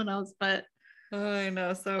on someone else. But I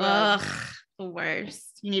know, so bad. The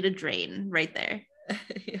worst. You need a drain right there.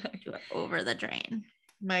 Yeah. Do it over the drain.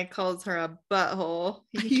 Mike calls her a butthole.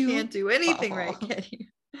 You can't do anything right, can you?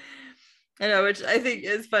 I know, which I think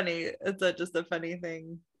is funny. It's just a funny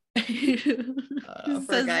thing for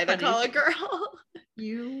a guy to call a girl.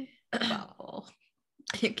 You butthole.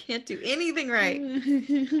 You can't do anything right.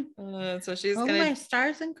 So she's gonna. My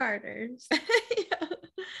stars and garters.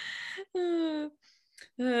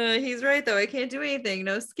 He's right though. I can't do anything.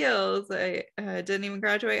 No skills. I didn't even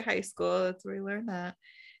graduate high school. That's where we learned that.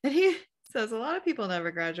 And he says a lot of people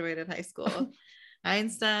never graduated high school.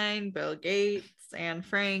 Einstein, Bill Gates, Anne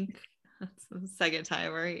Frank. That's the second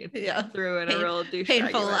time where he threw in a real douche.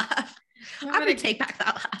 Painful laugh. I'm gonna take back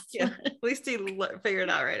that last one. At least he figured it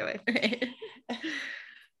out right away. Right.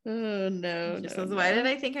 Oh no. She says, why did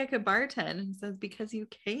I think I could bartend? And he says, because you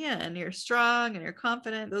can. You're strong and you're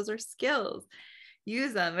confident. Those are skills.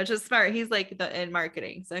 Use them, which is smart. He's like in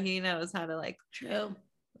marketing, so he knows how to like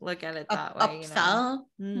look at it that way. Upsell.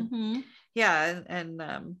 Yeah,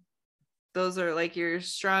 and those are like your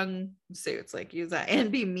strong suits. Like use that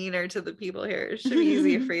and be meaner to the people here. It should be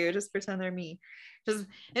easy for you. Just pretend they're me. Just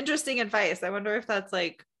interesting advice. I wonder if that's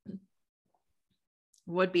like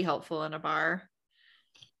would be helpful in a bar.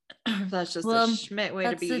 That's just a Schmidt way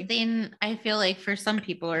to be. That's the thing. I feel like for some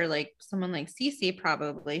people, or like someone like Cece,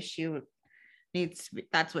 probably she needs to be,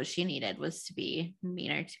 that's what she needed, was to be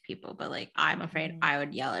meaner to people. But like, I'm afraid I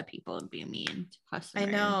would yell at people and be mean to customers.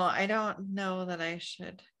 I know. I don't know that I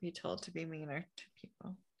should be told to be meaner to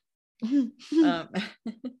people.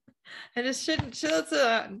 I just shouldn't.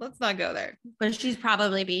 Let's not go there. But she's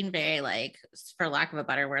probably being very like, for lack of a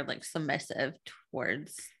better word, like submissive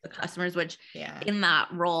towards the customers, which in that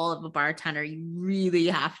role of a bartender, you really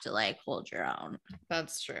have to like hold your own.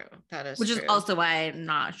 That's true. That is which true. Is also why I'm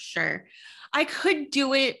not sure. I could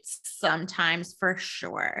do it sometimes for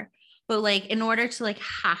sure, but like in order to like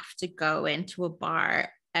have to go into a bar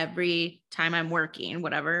every time I'm working,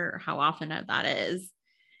 whatever, how often that is,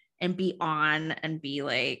 and be on and be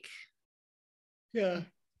like, yeah,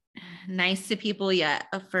 nice to people, yet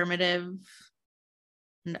affirmative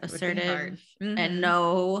and assertive and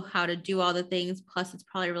know how to do all the things. Plus, it's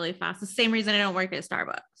probably really fast. The same reason I don't work at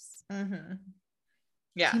Starbucks.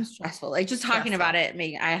 Yeah, seems stressful. Like just talking about it,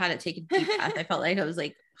 I had to take a deep breath. I felt like I was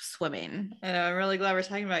like swimming. I know. I'm really glad we're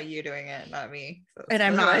talking about you doing it, not me. So and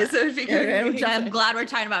I'm not. I'm glad we're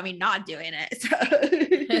talking about me not doing it,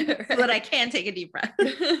 so that I can take a deep breath.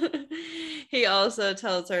 He also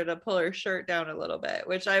tells her to pull her shirt down a little bit,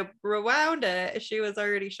 which I rewound it. She was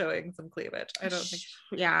already showing some cleavage. I don't think.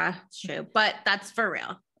 Yeah, it's true, but that's for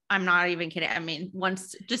real. I'm not even kidding. I mean,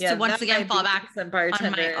 once again fall back on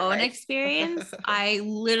my own experience. I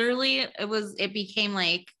literally, it became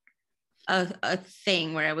like a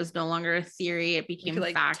thing where it was no longer a theory. It became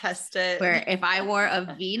like fact. Test it. Where if I wore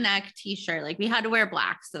a V-neck t-shirt, like we had to wear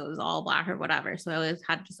black, so it was all black or whatever. So I always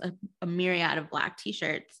had just a myriad of black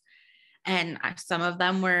t-shirts, and some of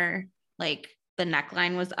them were like the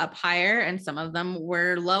neckline was up higher and some of them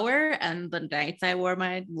were lower. And the nights I wore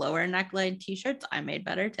my lower neckline t-shirts, I made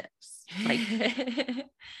better tips,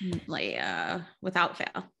 without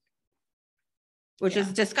fail, which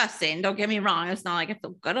is disgusting. Don't get me wrong. It's not like I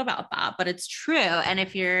feel good about that, but it's true. And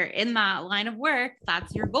if you're in that line of work,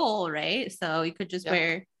 that's your goal, right? So you could just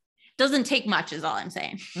wear, doesn't take much is all I'm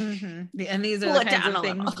saying. And these are the kinds of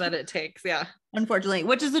things that it takes. Yeah. Unfortunately,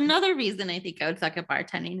 which is another reason I think I would suck at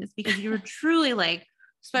bartending, is because you were truly like,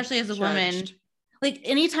 especially as a woman, like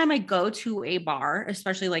anytime I go to a bar,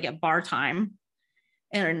 especially like at bar time,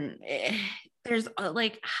 and there's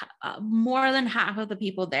more than half of the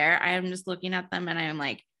people there, I am just looking at them and I am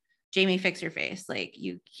like, Jamie, fix your face. Like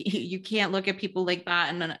you can't look at people like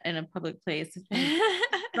that in a public place.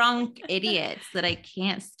 Drunk idiots that I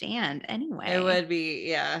can't stand anyway. It would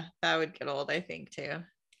be, that would get old, I think too.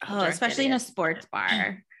 Oh, especially in a sports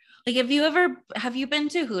bar. Like, have you been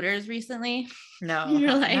to Hooters recently? No,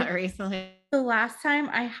 not recently. The last time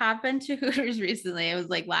I have been to Hooters recently, it was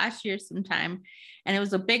like last year sometime, and it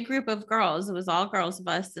was a big group of girls. It was all girls of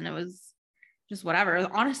us, and it was just whatever.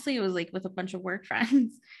 Honestly, it was like with a bunch of work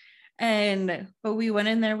friends. But we went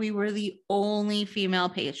in there, we were the only female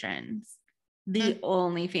patrons.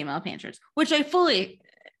 Which I fully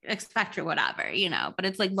expect or whatever, but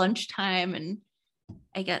it's like lunchtime, and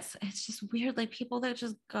I guess it's just weird, like people that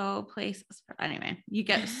just go places. Anyway, you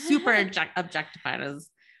get super objectified as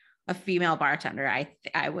a female bartender,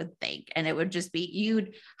 I would think, and it would just be,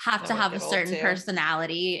 you'd have to have a certain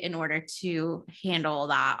personality in order to handle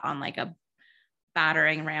that on like a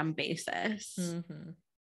battering ram basis.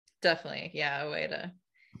 Definitely, a way to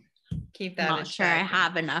keep that. I'm not sure I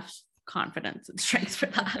have enough confidence and strength for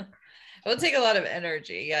that. It will take a lot of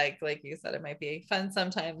energy. Like you said, it might be fun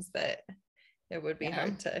sometimes, but it would be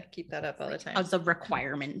hard to keep that up all the time. It's a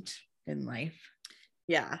requirement in life.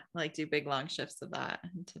 Yeah, like do big long shifts of that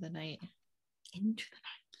into the night.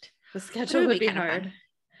 The schedule Schedule would be hard.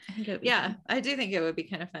 I do think it would be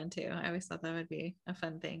kind of fun too. I always thought that would be a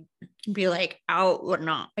fun thing. Be like out or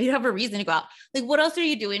not. You have a reason to go out. Like, what else are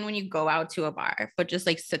you doing when you go out to a bar? But just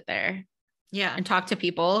like sit there. Yeah. And talk to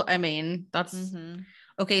people. I mean, that's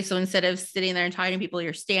okay. So instead of sitting there and talking to people,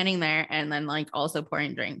 you're standing there and then like also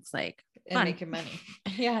pouring drinks, like and making money.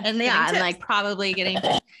 Yeah. And and like probably getting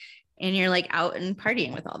and you're like out and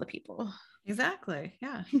partying with all the people. Exactly.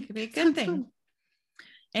 Yeah. It could be a good thing.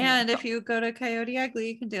 And if you go to Coyote Ugly,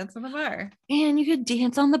 you can dance on the bar. And you could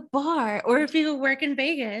dance on the bar. Or if you work in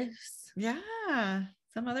Vegas. Yeah.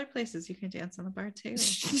 Some other places you can dance on the bar too.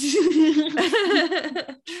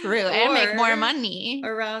 True. And make more money.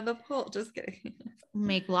 Around the pool. Just kidding.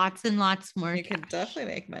 Make lots and lots more. You can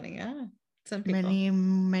definitely make money. Yeah. Some people.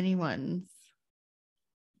 Many ones.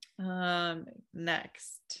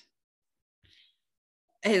 Next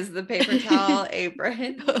is the paper towel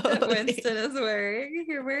apron that Winston is wearing.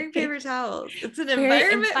 You're wearing paper towels. It's an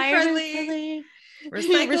environment friendly,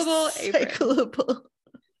 recyclable apron.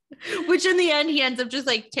 Which in the end he ends up just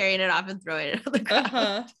like tearing it off and throwing it on the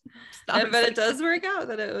ground. But it does work out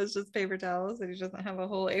that it was just paper towels and he doesn't have a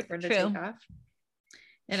whole apron to take off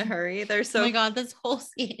in a hurry. They're so, oh my god, this whole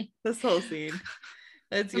scene.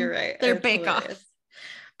 You're right. They're bake off.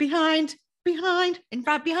 Behind, in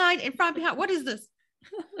front, behind. What is this?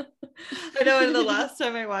 I know, and the last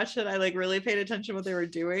time I watched it, I like really paid attention to what they were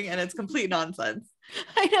doing, and it's complete nonsense.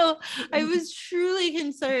 I know. I was truly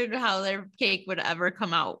concerned how their cake would ever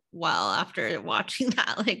come out well after watching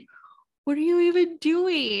that. Like, what are you even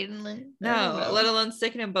doing? Like, no, let alone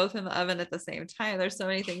sticking them both in the oven at the same time. There's so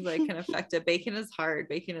many things that can affect it. Bacon is hard.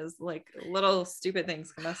 Bacon is like little stupid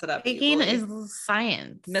things can mess it up. Baking is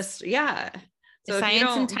science. So if you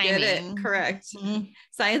science and don't get it timing. correct, Mhm.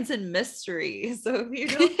 science and mystery. So if you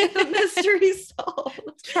don't get the mystery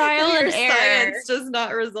solved, Trial then and your error. science does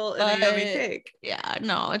not result in a yummy cake. Yeah,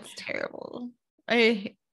 no, it's terrible.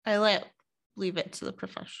 I leave it to the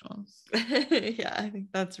professionals. Yeah, I think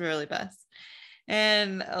that's really best.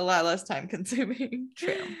 And a lot less time consuming.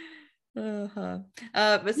 True.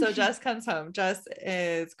 But so Jess comes home. Jess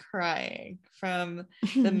is crying from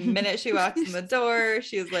the minute she walks in the door.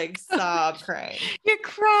 She's like sob crying. You're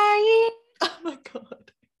crying. Oh my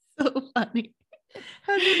God. So funny.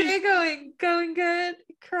 How's your day going? Going good?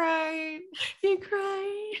 Crying. You're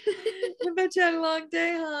crying. I bet you had a long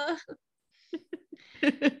day, huh?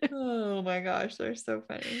 Oh my gosh, they're so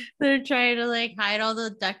funny. They're trying to like hide all the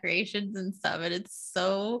decorations and stuff, and it's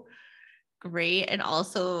so great and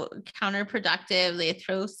also counterproductive. They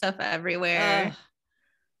throw stuff everywhere.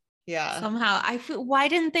 Yeah. Somehow I feel, why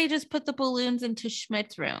didn't they just put the balloons into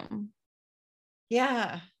Schmidt's room?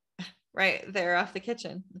 Yeah. Right there off the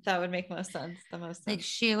kitchen. That would make most sense. Like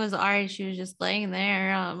she was just laying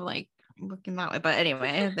there, like looking that way. But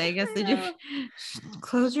anyway, I guess they do.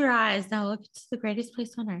 Close your eyes now. Look, it's the greatest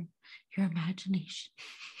place on earth. Your imagination.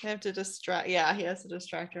 I have to distract. Yeah, he has to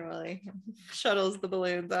distract her while he shuttles the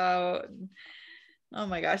balloons out. Oh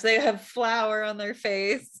my gosh, they have flour on their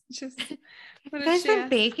face. Just you guys been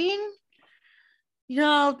baking?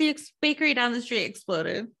 No, the bakery down the street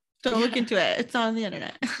exploded. Don't look into it. It's on the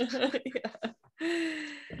internet.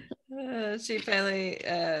 She finally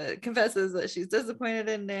confesses that she's disappointed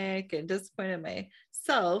in Nick and disappointed in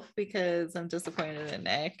myself because I'm disappointed in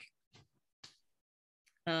Nick.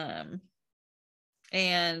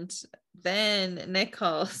 And then Nick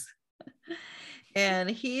calls and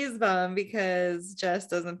he's bummed because Jess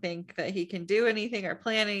doesn't think that he can do anything or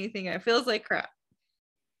plan anything. It feels like crap.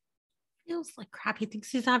 Feels like crap. He thinks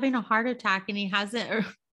he's having a heart attack and he hasn't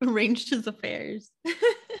arranged his affairs.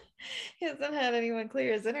 He hasn't had anyone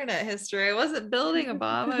clear his internet history. I wasn't building a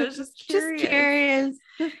bomb. I was just curious.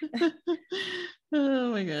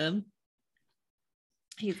 Oh my God.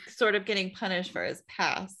 He's sort of getting punished for his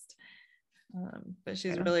past. But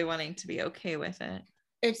she's really wanting to be okay with it.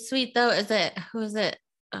 It's sweet though. Who is it?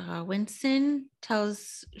 Winston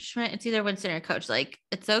tells Schmidt, it's either Winston or Coach, like,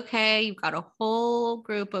 it's okay. You've got a whole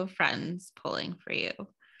group of friends pulling for you.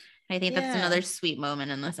 I think that's another sweet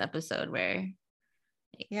moment in this episode where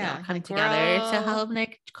they all come together to help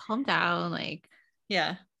Nick calm down. Like, you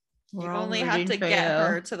only have to get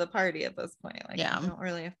her to the party at this point. Like, you don't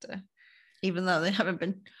really have to. Even though they haven't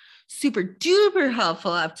been super duper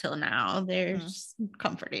helpful up till now, they're just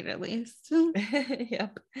comforting at least.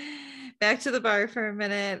 Yep. Back to the bar for a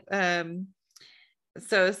minute.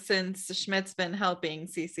 So since Schmidt's been helping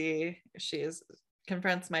Cece, she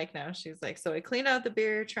confronts Mike now. She's like, so I cleaned out the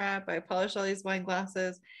beer trap, I polished all these wine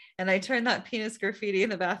glasses, and I turned that penis graffiti in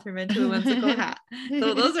the bathroom into a whimsical hat.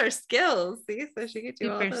 So those are skills. See, so she could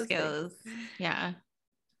do all those skills. Things. Yeah.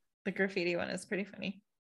 The graffiti one is pretty funny.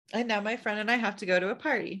 And now my friend and I have to go to a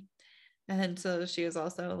party. And so she is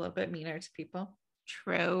also a little bit meaner to people.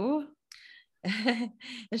 True. And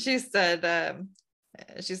she said,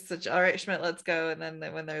 she's such, all right, Schmidt, let's go. And then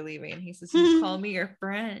when they're leaving, he says, you call me your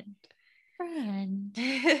friend.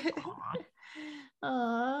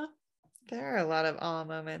 Aww. There are a lot of aw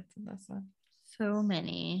moments in this one. So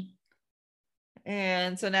many.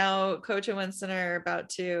 And so now Coach and Winston are about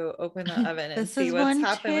to open the oven and see what's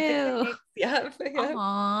happened with the cakes. Yep.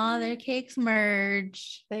 Aw, their cakes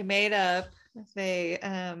merged. They made up. They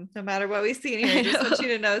no matter what we see in here, I just want you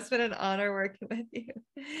to know it's been an honor working with you.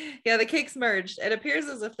 Yeah, the cakes merged. It appears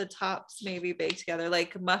as if the tops maybe baked together,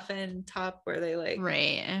 like muffin top where they like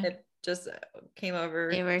it just came over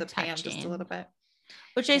the pan just a little bit.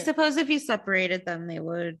 Which I suppose if you separated them, they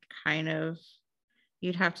would kind of,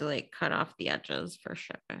 you'd have to like cut off the edges for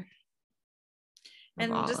sure.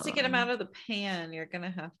 And just to get them out of the pan, you're gonna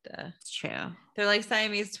have to. It's true. They're like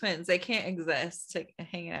Siamese twins. They can't exist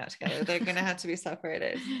hanging out together. They're gonna have to be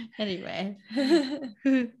separated. Anyway,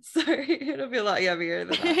 sorry, it'll be a lot yummier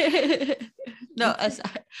than that. No,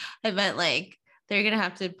 I meant like they're gonna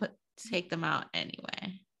have to take them out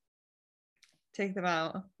anyway. Take them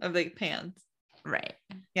out of the pans. Right.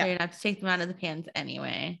 Yeah. They're gonna have to take them out of the pans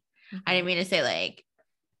anyway. Mm-hmm. I didn't mean to say like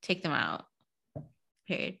take them out.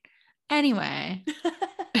 Period. Anyway.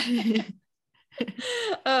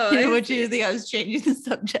 What do you think I was changing the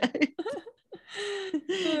subject?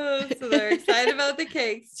 So they're excited about the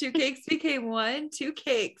cakes. 2 cakes became 1. 2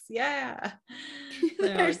 cakes. Yeah.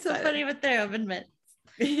 They're so funny with their oven mitts.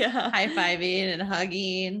 Yeah. High-fiving and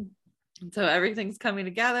hugging. And so everything's coming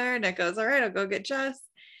together. Nick goes, all right, I'll go get Jess.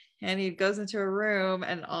 And he goes into a room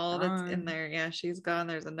and all that's in there. Yeah, she's gone.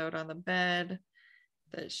 There's a note on the bed.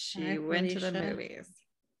 that she went to the movies.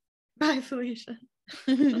 Bye, Felicia.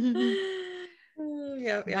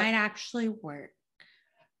 Yep. Might actually work.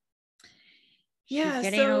 Yeah,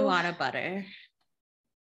 she's getting a lot of butter.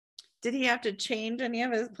 Did he have to change any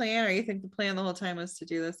of his plan, or you think the plan the whole time was to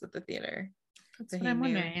do this at the theater? That's what I'm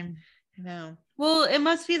wondering. I know. Well, it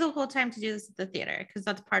must be the whole time to do this at the theater because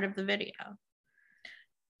that's part of the video.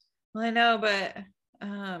 Well, I know, but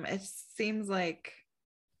it seems like,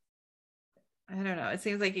 I don't know. It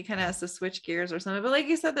seems like he kind of has to switch gears or something. But like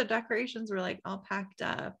you said, the decorations were like all packed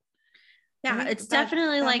up. Yeah, it's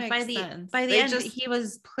definitely that like by the end, he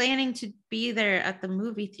was planning to be there at the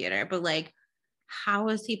movie theater, but like, how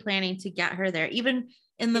was he planning to get her there? Even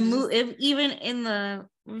in the movie, even in the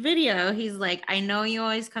video, he's like, I know you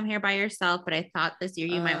always come here by yourself, but I thought this year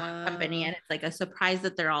you might want company. And it's like a surprise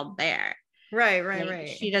that they're all there. Right.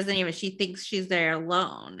 She doesn't even, she thinks she's there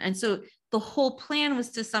alone. And so the whole plan was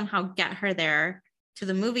to somehow get her there to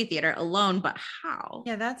the movie theater alone, but how?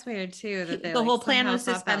 Yeah, that's weird too. That the whole plan was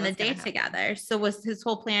to spend the day together. So was his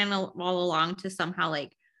whole plan all along to somehow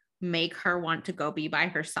like make her want to go be by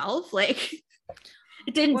herself? Like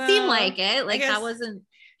it didn't seem like it. Like that wasn't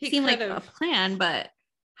seem like a plan, but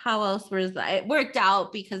how else was that? It worked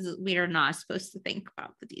out because we are not supposed to think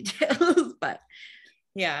about the details, but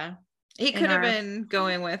yeah, he could have been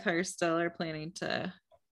going with her still, or planning to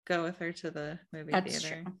go with her to the movie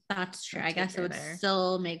theater. That's true. I guess it would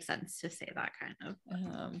still make sense to say that kind of.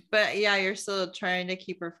 But yeah, you're still trying to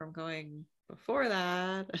keep her from going before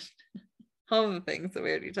that. All the things that we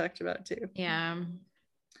already talked about too. Yeah.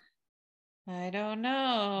 I don't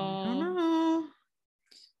know.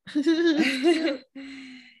 Cute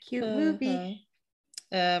movie.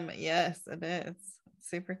 Yes, it is.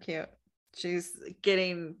 Super cute. She's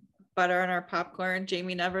getting butter on our popcorn.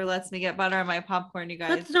 Jamie never lets me get butter on my popcorn, you guys.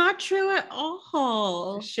 That's not true at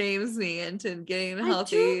all. Shames me into getting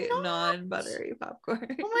healthy, non-buttery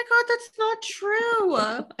popcorn. Oh my god, that's not true.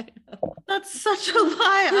 That's such a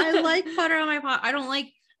lie. I like butter on my pop. I don't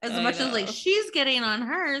like as much as like she's getting on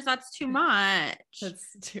hers. That's too much.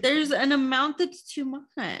 There's an amount that's too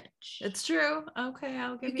much. It's true. Okay,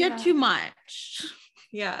 I'll give you get too much.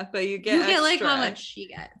 Yeah, but you get like how much she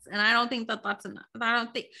gets, and I don't think that's enough. I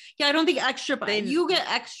don't think extra, but you get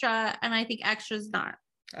extra, and I think extra is not.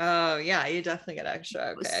 Oh yeah, you definitely get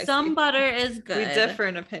extra. Okay, some butter is good. We differ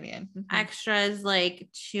in opinion. Extra is like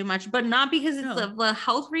too much, but not because it's the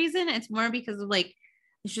health reason. It's more because of like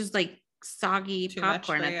it's just like soggy too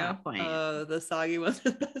popcorn at that point. Oh, the soggy ones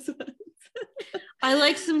are the best ones. I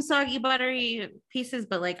like some soggy buttery pieces,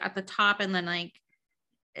 but like at the top, and then like.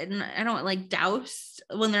 And I don't like doused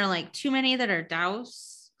when they're like too many that are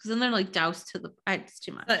doused, because then they're like doused to the it's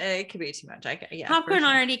too much. It could be too much. Popcorn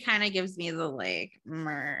already kind of gives me the like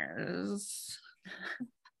MERS.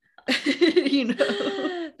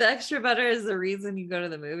 The extra butter is the reason you go to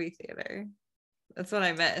the movie theater. That's what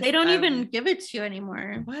I meant. They don't even give it to you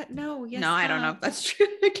anymore. What? No. Yes. No, I don't know if that's true.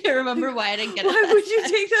 I can't remember why I didn't get it. Why would you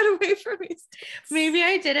take that away from me? Maybe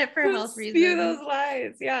I did it for health reasons. Spew those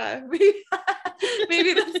lies. Yeah.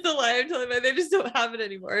 Maybe that's the lie I'm telling them. They just don't have it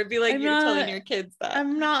anymore. It'd be like you're telling your kids that.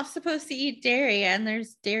 I'm not supposed to eat dairy, and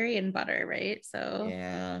there's dairy in butter, right? So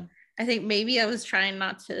yeah. I think maybe I was trying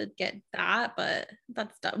not to get that, but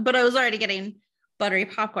that's dumb. But I was already getting buttery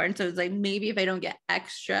popcorn, so it's like maybe if I don't get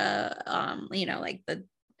extra like the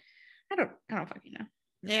I don't fucking know.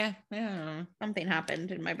 Yeah. Something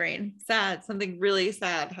happened in my brain. Something really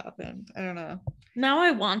sad happened. I don't know. Now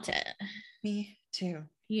I want it. Me too.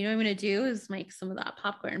 You know what I'm gonna do is make some of that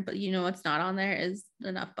popcorn, but you know what's not on there is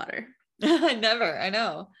enough butter. I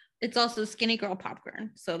know. It's also skinny girl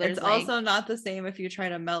popcorn, so there's also not the same if you try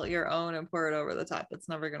to melt your own and pour it over the top. It's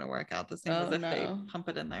never gonna work out the same as if they pump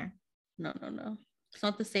it in there. No. It's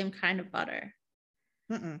not the same kind of butter.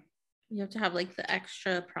 You have to have like the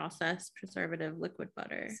extra processed preservative liquid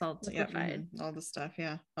butter. Salt, all the stuff,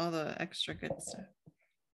 all the extra good stuff.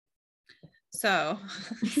 So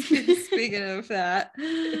speaking of that,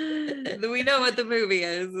 we know what the movie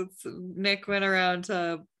is. It's Nick went around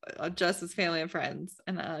to Jess's family and friends,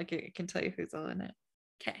 and I can tell you who's all in it.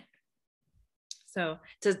 Okay. So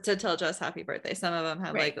to tell Jess happy birthday, some of them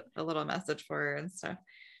have like a little message for her and stuff.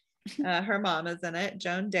 Her mom is in it.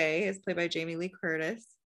 Joan Day is played by Jamie Lee Curtis.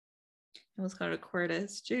 I almost called her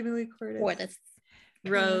Curtis. Jamie Lee Curtis.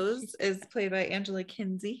 Rose is played by Angela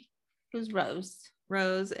Kinsey. Who's Rose?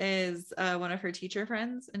 Rose is one of her teacher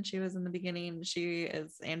friends, and she was in the beginning. She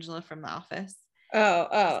is Angela from The Office.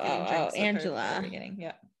 Oh, Angela.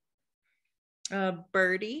 Beginning. Yeah.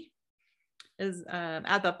 Birdie is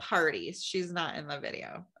at the parties. She's not in the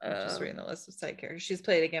video. I'm just reading the list of side characters. She's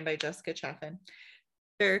played again by Jessica Chaffin.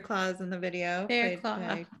 Bear Claw's in the video, Bear played Claw.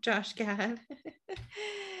 by Josh Gad.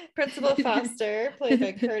 Principal Foster, played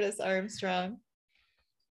by Curtis Armstrong.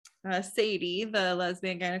 Sadie, the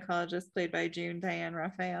lesbian gynecologist, played by June Diane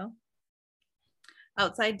Raphael.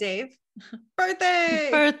 Outside Dave,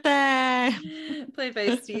 birthday, played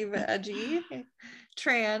by Steve Edgy.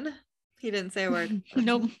 Tran, he didn't say a word.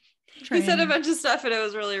 Nope. He said a bunch of stuff and it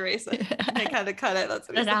was really racist. I kind of cut it. That's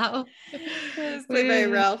what he said. It was played by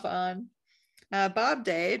Ralph On. Bob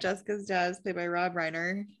Day, Jessica's dad, is played by Rob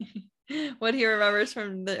Reiner. What he remembers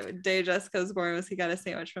from the day Jessica was born was he got a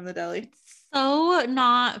sandwich from the deli. So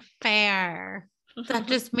not fair. That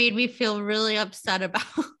just made me feel really upset about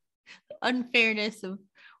the unfairness of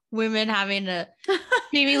women having to.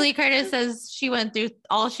 Jamie Lee Curtis says she went through,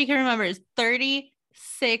 all she can remember is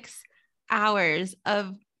 36 hours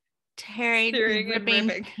of tearing and ripping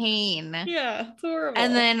pain. Yeah, it's horrible.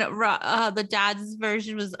 And then the dad's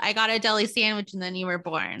version was, I got a deli sandwich and then you were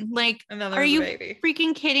born. Like, are you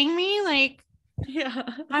freaking kidding me? Like, yeah,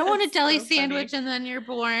 I want a deli sandwich and then you're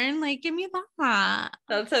born. Like, give me that.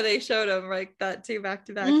 That's how they showed him, like that too, back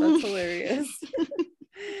to back. That's hilarious.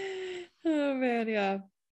 Oh man, yeah.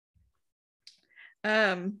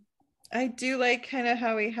 I do like kind of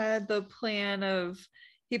how he had the plan of,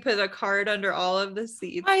 he put a card under all of the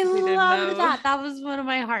seats. I love that. That was one of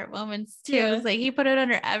my heart moments too. Yeah. It was like he put it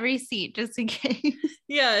under every seat just in case.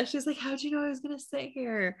 Yeah, she's like, how'd you know I was gonna sit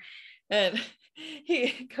here? And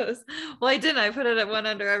he goes, well, I didn't. I put it at one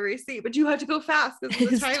under every seat, but you have to go fast because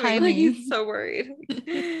of the timing. Like, he's so worried.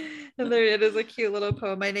 And there it is, a cute little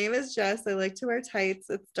poem. My name is Jess. I like to wear tights.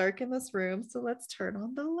 It's dark in this room, so let's turn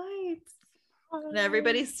on the lights. And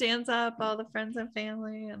everybody stands up, all the friends and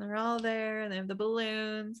family, and they're all there, and they have the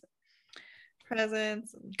balloons,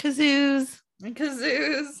 presents, kazoos. And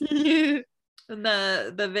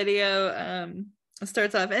the video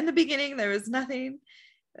starts off, in the beginning there was nothing,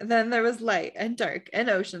 and then there was light and dark and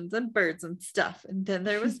oceans and birds and stuff, and then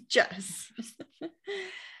there was Jess.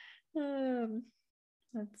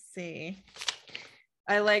 Let's see.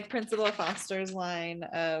 I like Principal Foster's line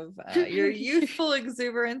of, your youthful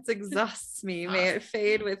exuberance exhausts me. May it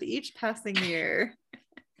fade with each passing year.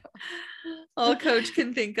 All Coach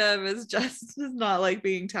can think of is Jess does not like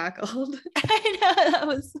being tackled. I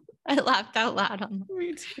know, I laughed out loud on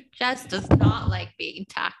that. Jess does not like being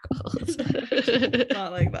tackled.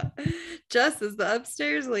 Not like that. Jess is the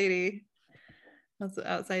upstairs lady. That's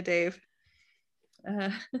Outside Dave.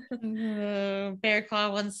 Bear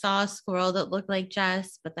Claw once saw a squirrel that looked like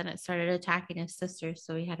Jess, but then it started attacking his sister,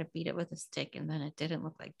 so he had to beat it with a stick, and then it didn't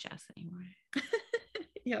look like Jess anymore.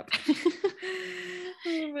 Yep.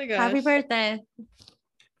 Oh my gosh. Happy birthday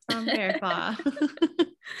from Bear Claw.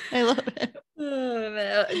 I love it.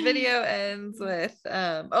 The video ends with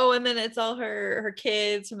and then it's all her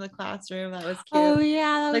kids from the classroom. That was cute. Oh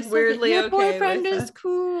yeah, that like was weirdly so okay. Your boyfriend is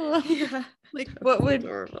cool. Yeah. Like, what would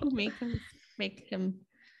make him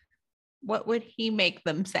what would he make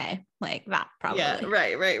them say? Like that, probably. Yeah,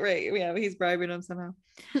 right. Yeah, he's bribing them somehow.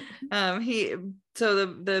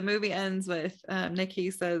 The movie ends with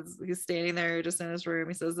Nikki says, he's standing there just in his room.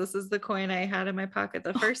 He says, this is the coin I had in my pocket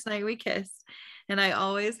the first night we kissed, and I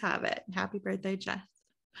always have it. Happy birthday, Jess.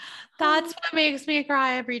 That's what makes me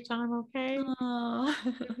cry every time. Okay.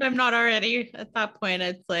 I'm not already at that point.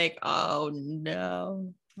 It's like, oh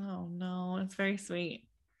no, it's very sweet.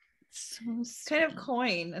 So kind of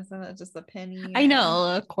coin, isn't it? Just a penny. I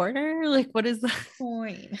know, a quarter. Like, what is the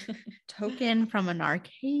coin? Token from an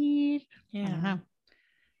arcade? Yeah, I don't know.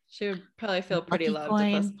 She would probably feel pretty loved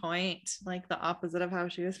coin. At this point, like the opposite of how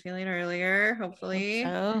she was feeling earlier. Hopefully,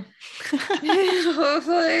 hopefully,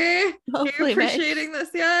 are you appreciating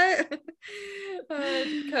this yet?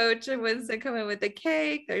 Coach and Winston come in with the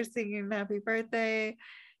cake. They're singing happy birthday.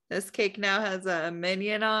 This cake now has a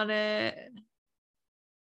minion on it.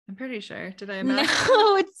 I'm pretty sure. Did I imagine?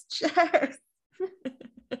 No, it's Jess.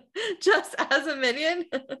 Just as a minion?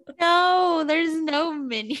 No, there's no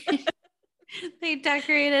minion. They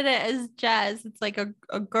decorated it as Jess. It's like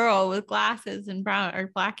a girl with glasses and brown or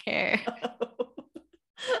black hair.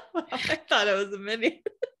 Well, I thought it was a minion.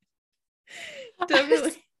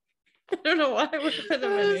 Definitely. I don't know why I would have been a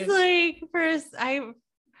minion. I was like,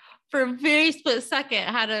 for a very split second,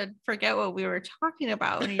 I had to forget what we were talking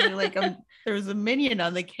about. And you're like, there was a minion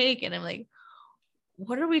on the cake. And I'm like,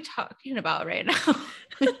 what are we talking about right now?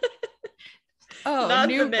 Oh, not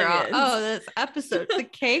New Girl. Oh, this episode, the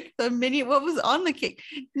cake, the minion. What was on the cake?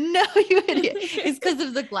 No, you idiot. It's because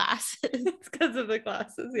of the glasses. It's because of the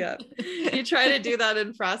glasses. Yeah. You try to do that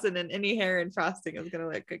in frosting, and any hair in frosting is going to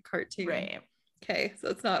look a cartoon. Right. Okay. So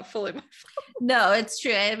it's not fully my fault. No, it's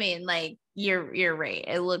true. I mean, like, you're right.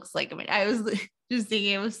 It looks like, I was Just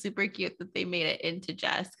thinking it was super cute that they made it into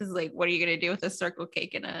Jess, because like, what are you gonna do with a circle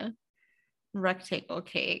cake and a rectangle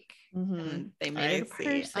cake? And they made it a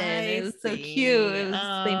person. It was so cute. They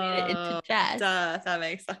made it into Jess. That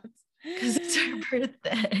makes sense. Because it's her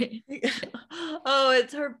birthday. Oh,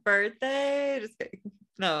 it's her birthday. Just kidding.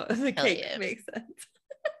 No, the Hell cake yeah. makes sense.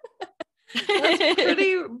 That's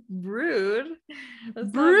pretty rude. That's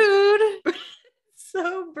Brood.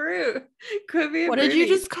 so brood. Could be a What did you broodie.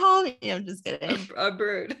 just call me? I'm just kidding. A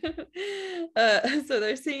brood. So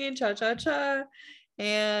they're singing cha cha cha,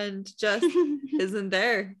 and Jess isn't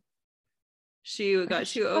there. She got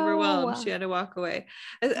too overwhelmed. She had to walk away.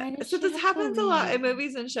 So this happens a lot in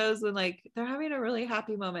movies and shows when like they're having a really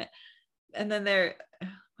happy moment, and then they're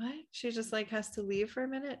what? She just like has to leave for a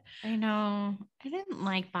minute. I know. I didn't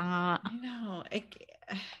like that. I know,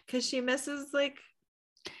 because she misses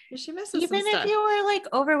Even some if stuff. you were like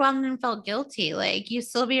overwhelmed and felt guilty, like you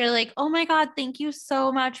still be like, oh my God, thank you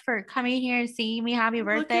so much for coming here and singing me happy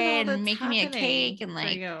birthday and making me a cake and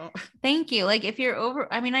like, thank you. Like if you're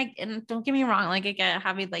and don't get me wrong, like again,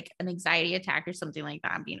 having like an anxiety attack or something like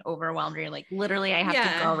that, being overwhelmed, or like literally I have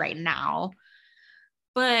to go right now.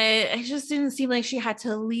 But it just didn't seem like she had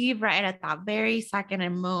to leave right at that very second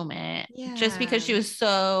and moment, just because she was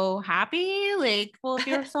so happy. Like, well, if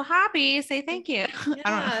you're so happy, say thank you. Yeah,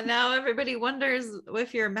 I don't know. Now everybody wonders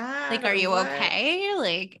if you're mad. Like, are you okay?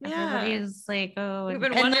 Like, everybody's like, oh, we've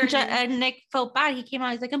been and wondering. And Nick felt bad. He came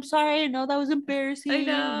out. He's like, I'm sorry. I know that was embarrassing. I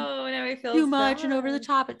know. Now he feels too much bad. and over the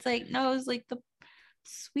top. It's like, no, it was like the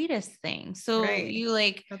sweetest thing. So you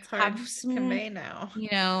like that's hard to convey now. You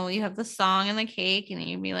know, you have the song and the cake, and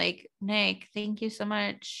you'd be like, Nick, thank you so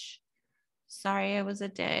much. Sorry, I was a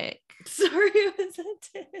dick. Sorry, I was a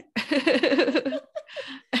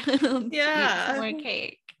dick. Yeah, more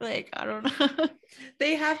cake. Like, I don't know.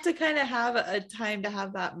 They have to kind of have a time to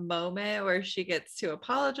have that moment where she gets to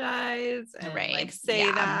apologize and like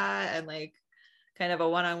say that, and like kind of a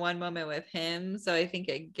one-on-one moment with him. So I think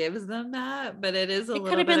it gives them that, but it is a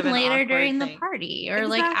little bit of an later during thing. The party, or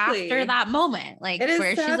like after that moment, like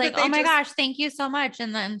where she's like, oh my gosh, thank you so much,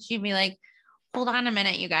 and then she'd be like, hold on a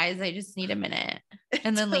minute, you guys, I just need a minute,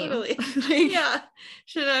 and then leave. Yeah,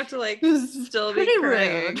 shouldn't have to like still be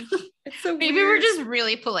rude. It's so maybe we're just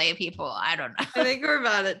really polite people. I don't know. I think we're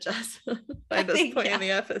mad at Jess by this point in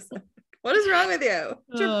the episode. What is wrong with you?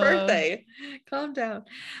 It's your birthday. Calm down.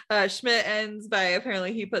 Schmidt ends by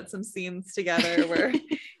apparently he put some scenes together where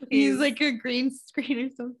he's like a green screen or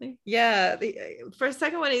something. Yeah. For a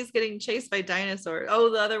second one, he's getting chased by dinosaurs.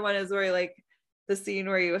 Oh, the other one is where like the scene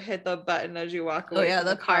where you hit the button as you walk away. Oh yeah,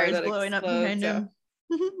 the car is blowing up behind him.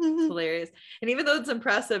 It's hilarious. And even though it's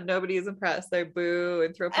impressive, nobody is impressed. They boo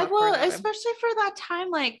and throw popcorn at him. Especially for that time,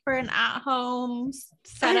 like for an at-home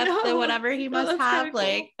setup or whatever he must have,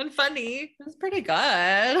 like cool and funny. It was pretty good.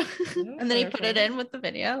 And then he put it in with the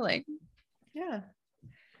video, like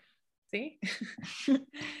see.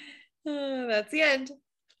 That's the end.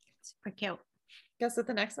 Super cute. Guess what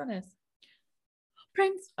the next one is?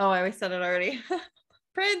 Prince. Oh, I always said it already.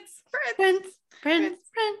 Prince.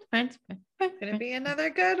 Gonna be another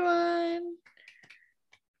good one.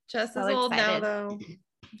 Jess is old now, though.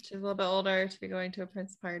 She's a little bit older to be going to a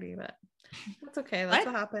Prince party, but that's okay. That's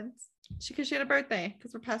what happens. Because she had a birthday,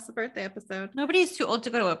 because we're past the birthday episode. Nobody's too old to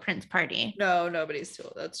go to a Prince party. No, nobody's too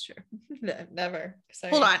old. That's true. Never.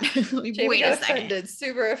 Hold on. Wait a second.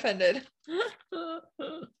 Super offended.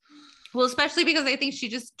 Well, especially because I think she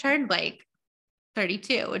just turned like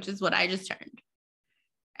 32, which is what I just turned.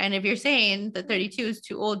 And if you're saying that 32 is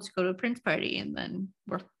too old to go to a Prince party, and then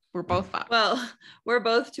we're both fucked. Well, we're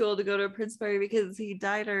both too old to go to a Prince party because he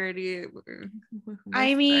died already.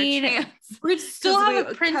 I mean, we still have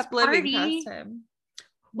a Prince party.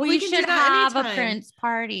 Well, we should have a Prince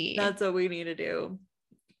party. That's what we need to do.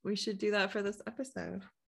 We should do that for this episode.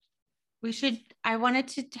 I wanted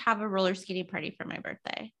to have a roller skating party for my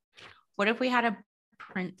birthday. What if we had a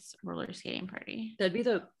Prince roller skating party? That'd be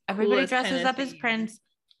everybody dresses up as Prince.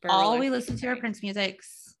 All we listen to are Prince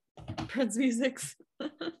musics. Prince musics. I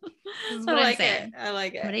like it. I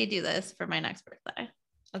like it. I'm gonna do this for my next birthday.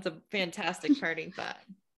 That's a fantastic party thought.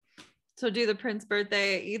 So do the Prince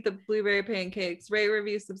birthday, eat the blueberry pancakes, rate,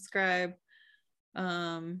 review, subscribe.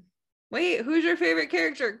 Wait, who's your favorite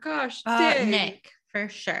character? Gosh, Nick, for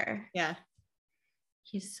sure. Yeah.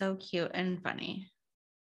 He's so cute and funny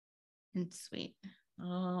and sweet.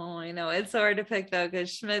 Oh, I know. It's so hard to pick though, because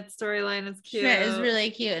Schmidt's storyline is cute. Schmidt is really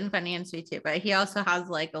cute and funny and sweet too, but he also has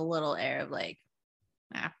like a little air of like,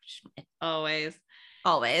 Schmidt. Always.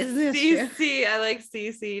 CC. I like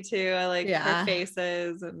CC too. I like her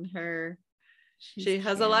faces and her She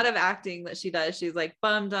has a lot of acting that she does. She's like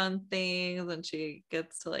bummed on things and she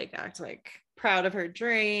gets to like act like proud of her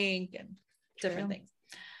drink and different things.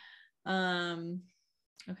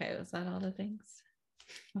 Okay, was that all the things?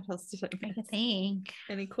 What else did I think?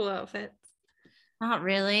 Any cool outfits? Not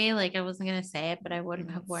really. Like I wasn't gonna say it, but I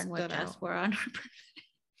wouldn't have worn what Jess wore on her birthday.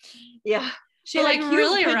 Yeah. She like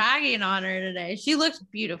really ragging on her today. She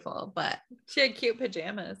looked beautiful, but she had cute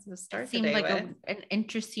pajamas to start. Seemed like an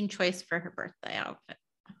interesting choice for her birthday outfit.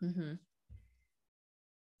 Mm-hmm.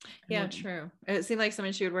 Yeah, true. It seemed like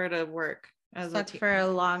something she would wear to work as for a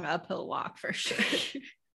long uphill walk for sure.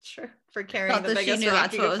 True. For carrying the biggest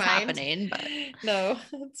rock you could find. Happening, but no,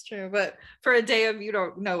 that's true. But for a day of you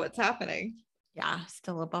don't know what's happening. Yeah,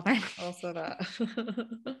 still a bummer. Also that.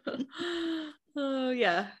 Oh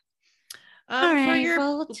yeah. All right, for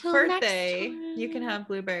your birthday, you can have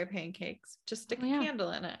blueberry pancakes. Just stick a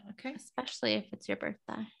candle in it, okay? Especially if it's your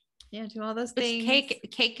birthday. Yeah, do all those things.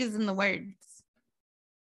 Cake is in the words.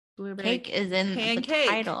 Blueberry cake is in the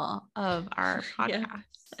title of our podcast.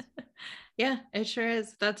 Yeah, it sure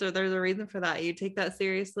is. There's a reason for that. You take that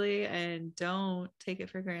seriously and don't take it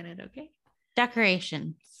for granted, okay?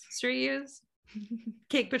 Decorations. Street use.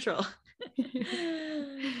 Cake patrol.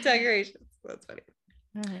 Decorations. That's funny.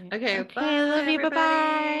 All right. Okay, bye. Love you.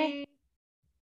 Bye-bye.